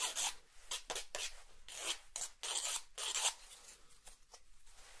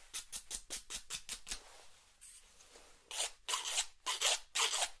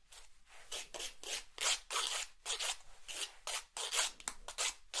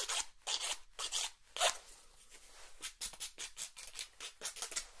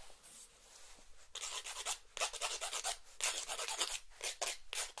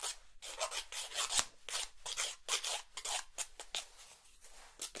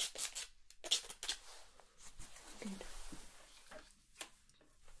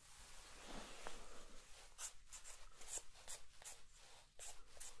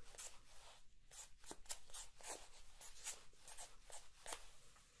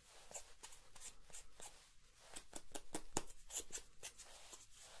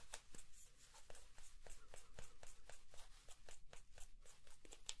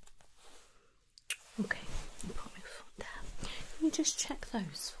 you just check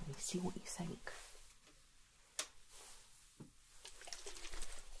those for me, see what you think?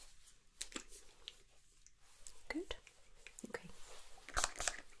 Good. Okay.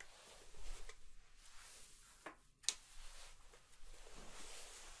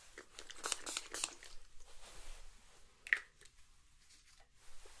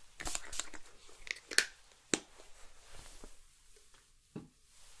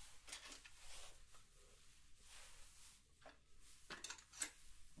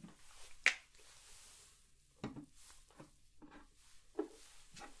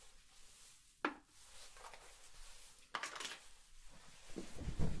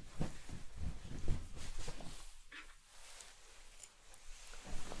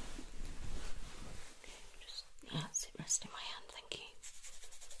 That's it, rest in my hand, thank you.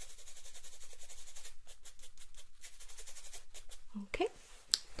 Okay,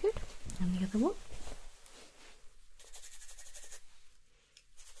 good. And the other one.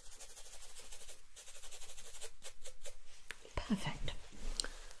 Perfect.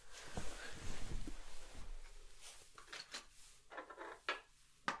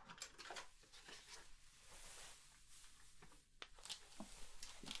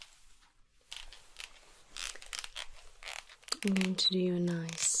 I'm going to do a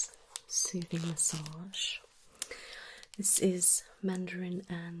nice soothing massage. This is mandarin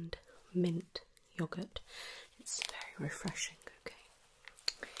and mint yogurt. It's very refreshing, okay?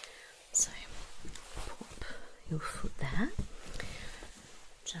 So, pop your foot there.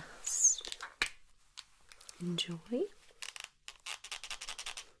 Just enjoy. Okay,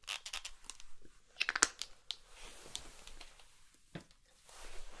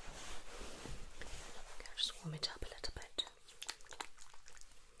 just warm it up a little bit.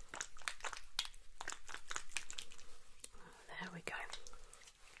 There we go.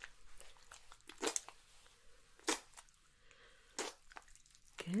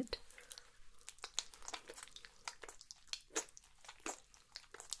 Good.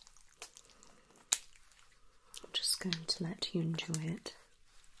 I'm just going to let you enjoy it.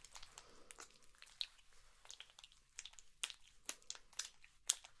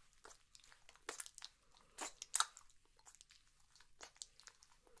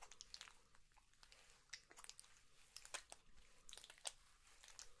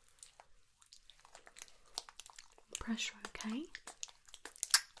 Pressure okay?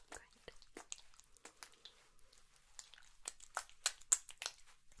 Great.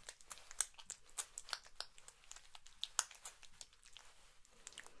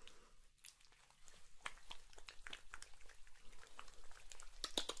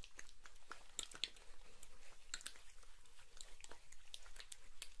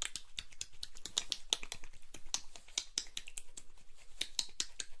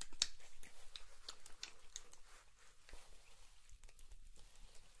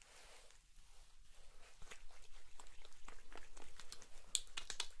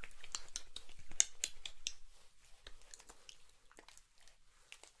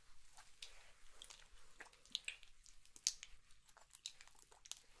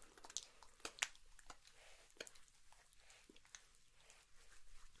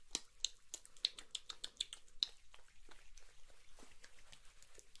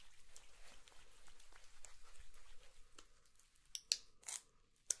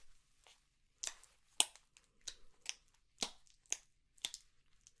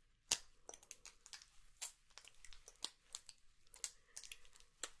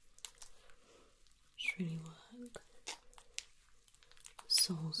 Just really work the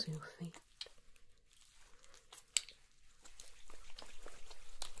soles of your feet.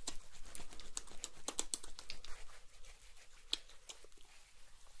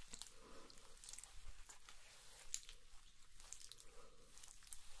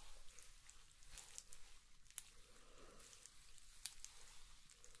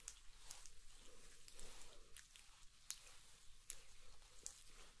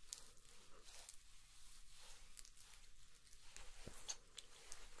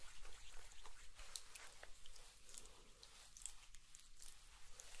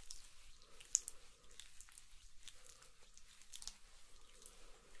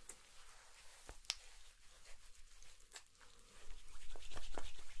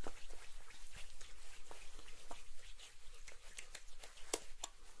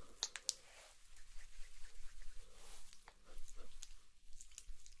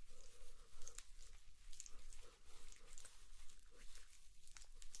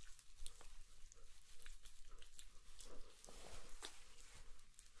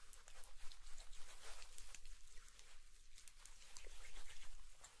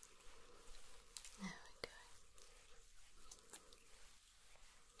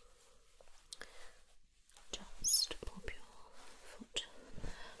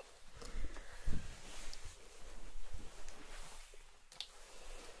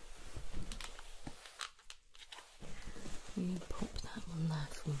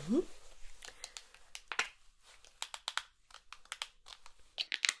 for me.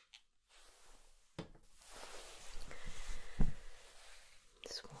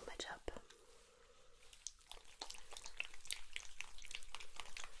 Just warm it up.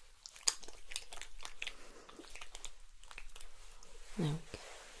 There we go.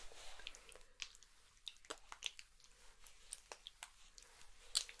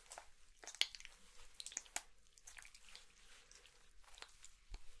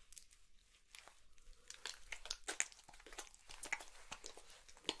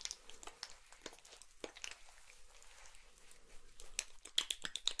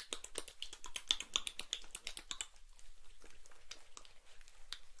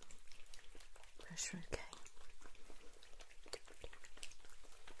 Pressure okay.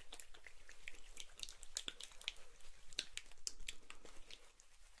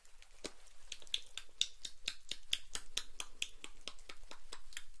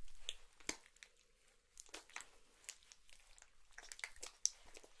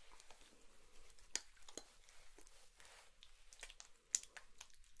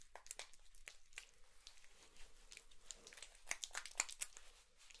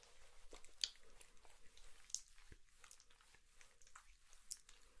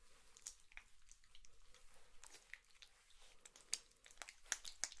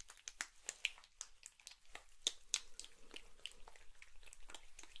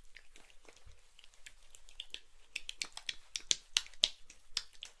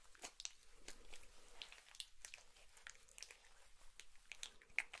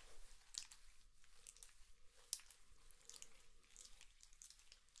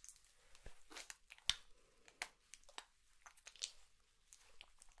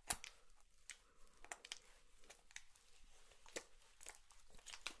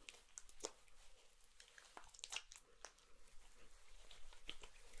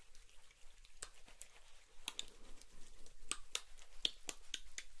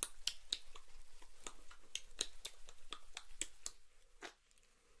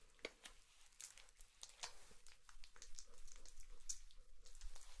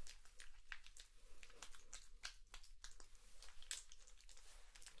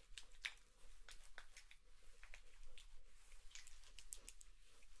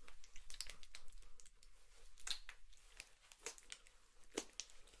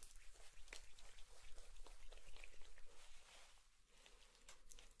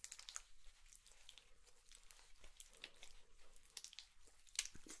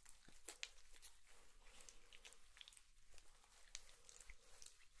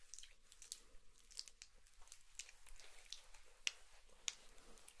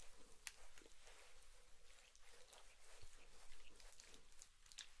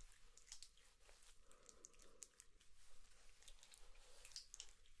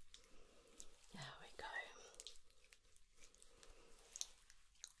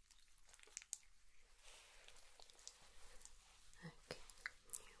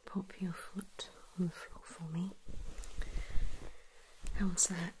 Pop your foot on the floor for me. How's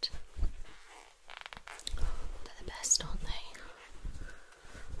that? They're the best, aren't they?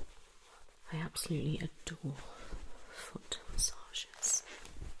 I absolutely adore foot massages.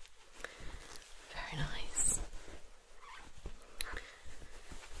 Very nice.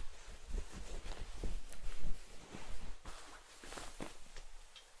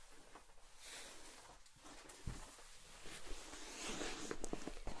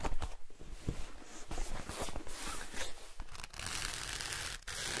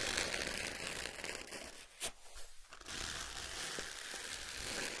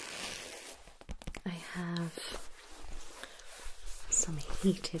 I have some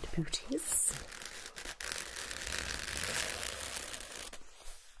heated booties.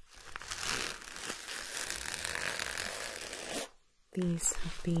 These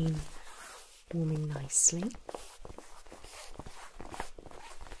have been warming nicely.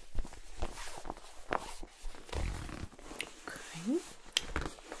 Okay.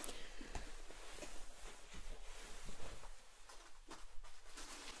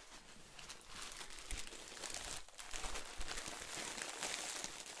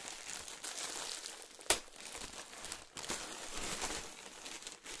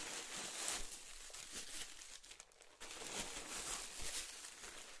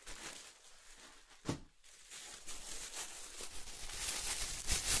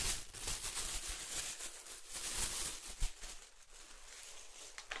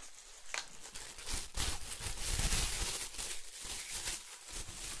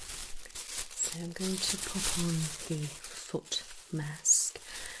 So I'm going to pop on the foot mask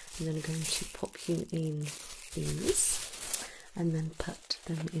and then I'm going to pop you in these and then put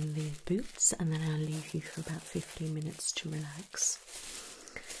them in the boots, and then I'll leave you for about 15 minutes to relax.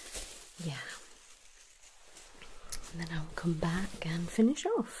 Yeah. And then I'll come back and finish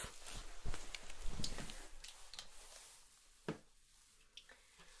off.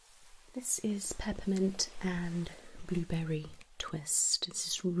 This is peppermint and blueberry twist. This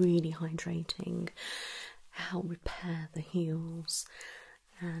is really hydrating, help repair the heels,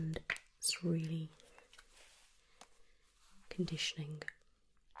 and it's really conditioning.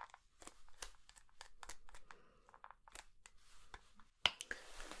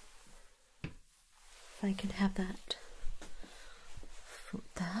 If I could have that foot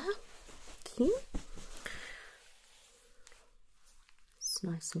there, thank you. It's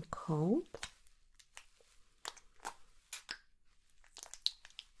nice and cold.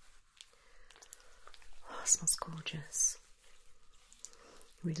 Oh, it smells gorgeous.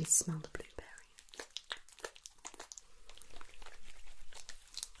 Really smell the blueberry.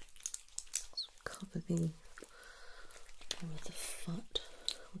 So cover the whole of the foot.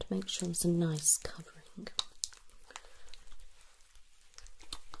 I want to make sure there's a nice covering.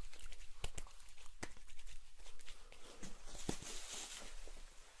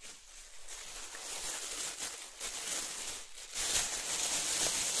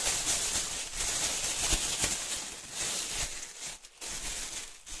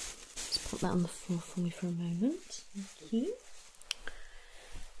 Put that on the floor for me for a moment. Thank you.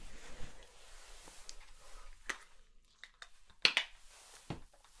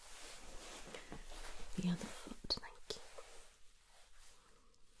 The other foot, thank you.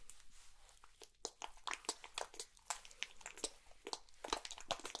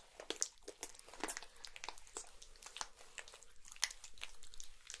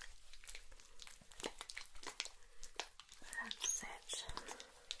 That's it.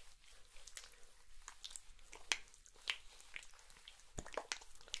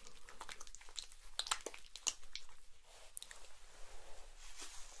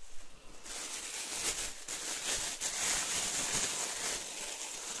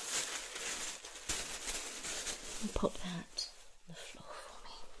 Put that on the floor for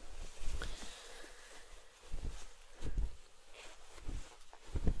me.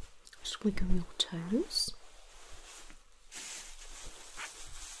 Just wiggle your toes.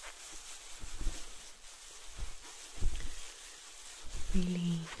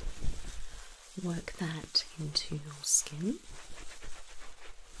 Really work that into your skin.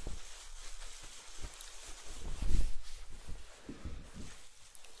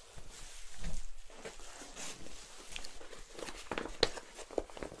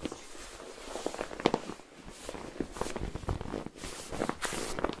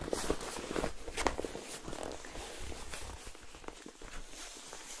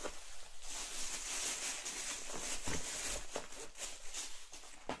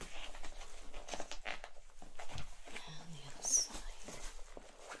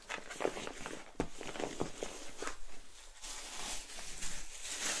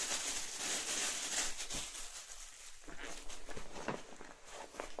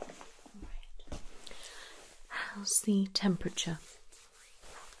 How's the temperature?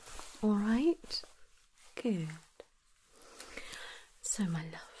 All right? Good. So, my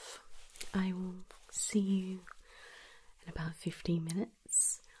love, I will see you in about 15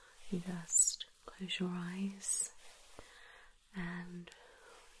 minutes. You just close your eyes and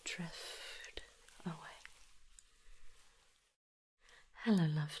drift away. Hello,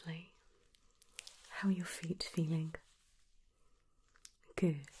 lovely. How are your feet feeling?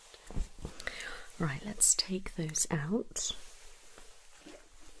 Good. Right, let's take those out.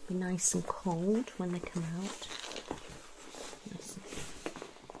 Be nice and cold when they come out. Nice and...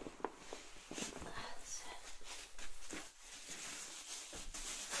 That's it.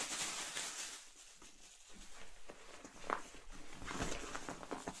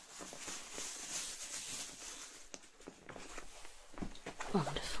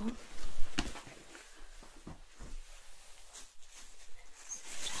 Wonderful.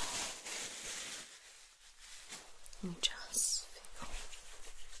 Let me just feel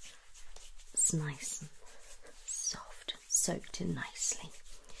it's nice and soft and soaked in nicely.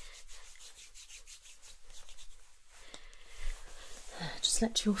 Just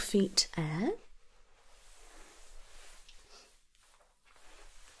let your feet air.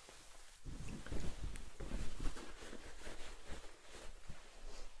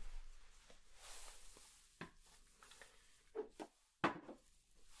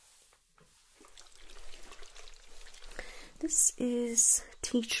 This is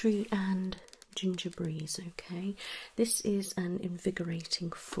tea tree and Ginger Breeze, okay? This is an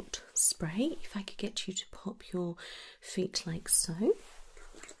invigorating foot spray. If I could get you to pop your feet like so.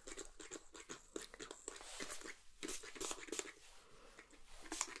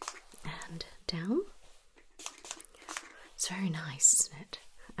 And down. It's very nice, isn't it?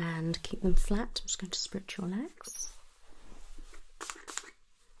 And keep them flat. I'm just going to spread your legs.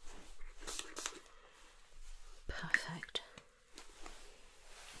 Perfect.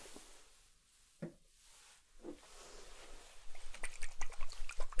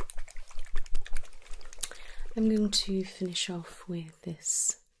 I'm going to finish off with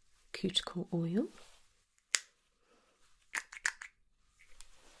this cuticle oil.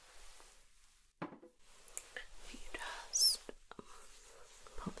 You just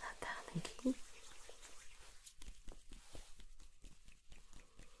pop that there, thank you.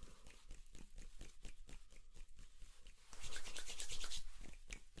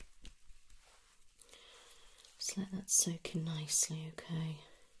 Just let that soak in nicely, okay?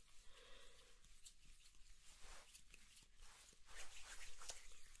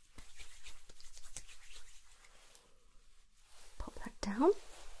 Pop that down.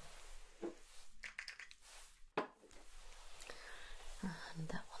 And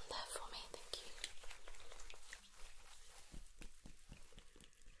that one there for me, thank you.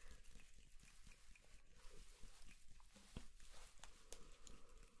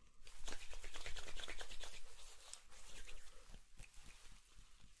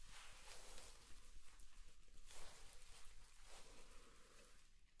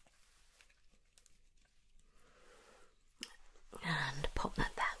 And pop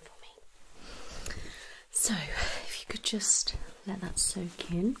that there for me. So, if you could just let that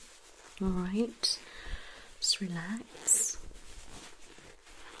soak in, alright, just relax.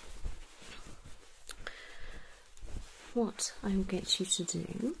 What I will get you to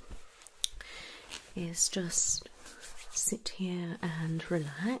do is just sit here and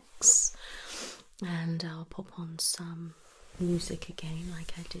relax, and I'll pop on some music again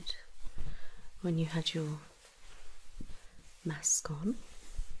like I did when you had your mask on,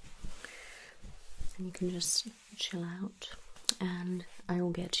 and you can just chill out, and I will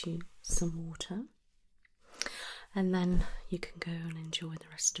get you some water, and then you can go and enjoy the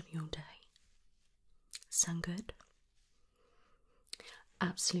rest of your day. Sound good?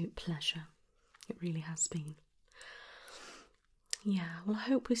 Absolute pleasure. It really has been. Yeah, well, I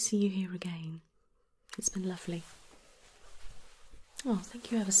hope we'll see you here again. It's been lovely. Oh,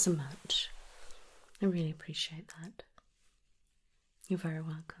 thank you ever so much. I really appreciate that. You're very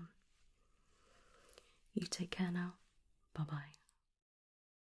welcome. You take care now. Bye-bye.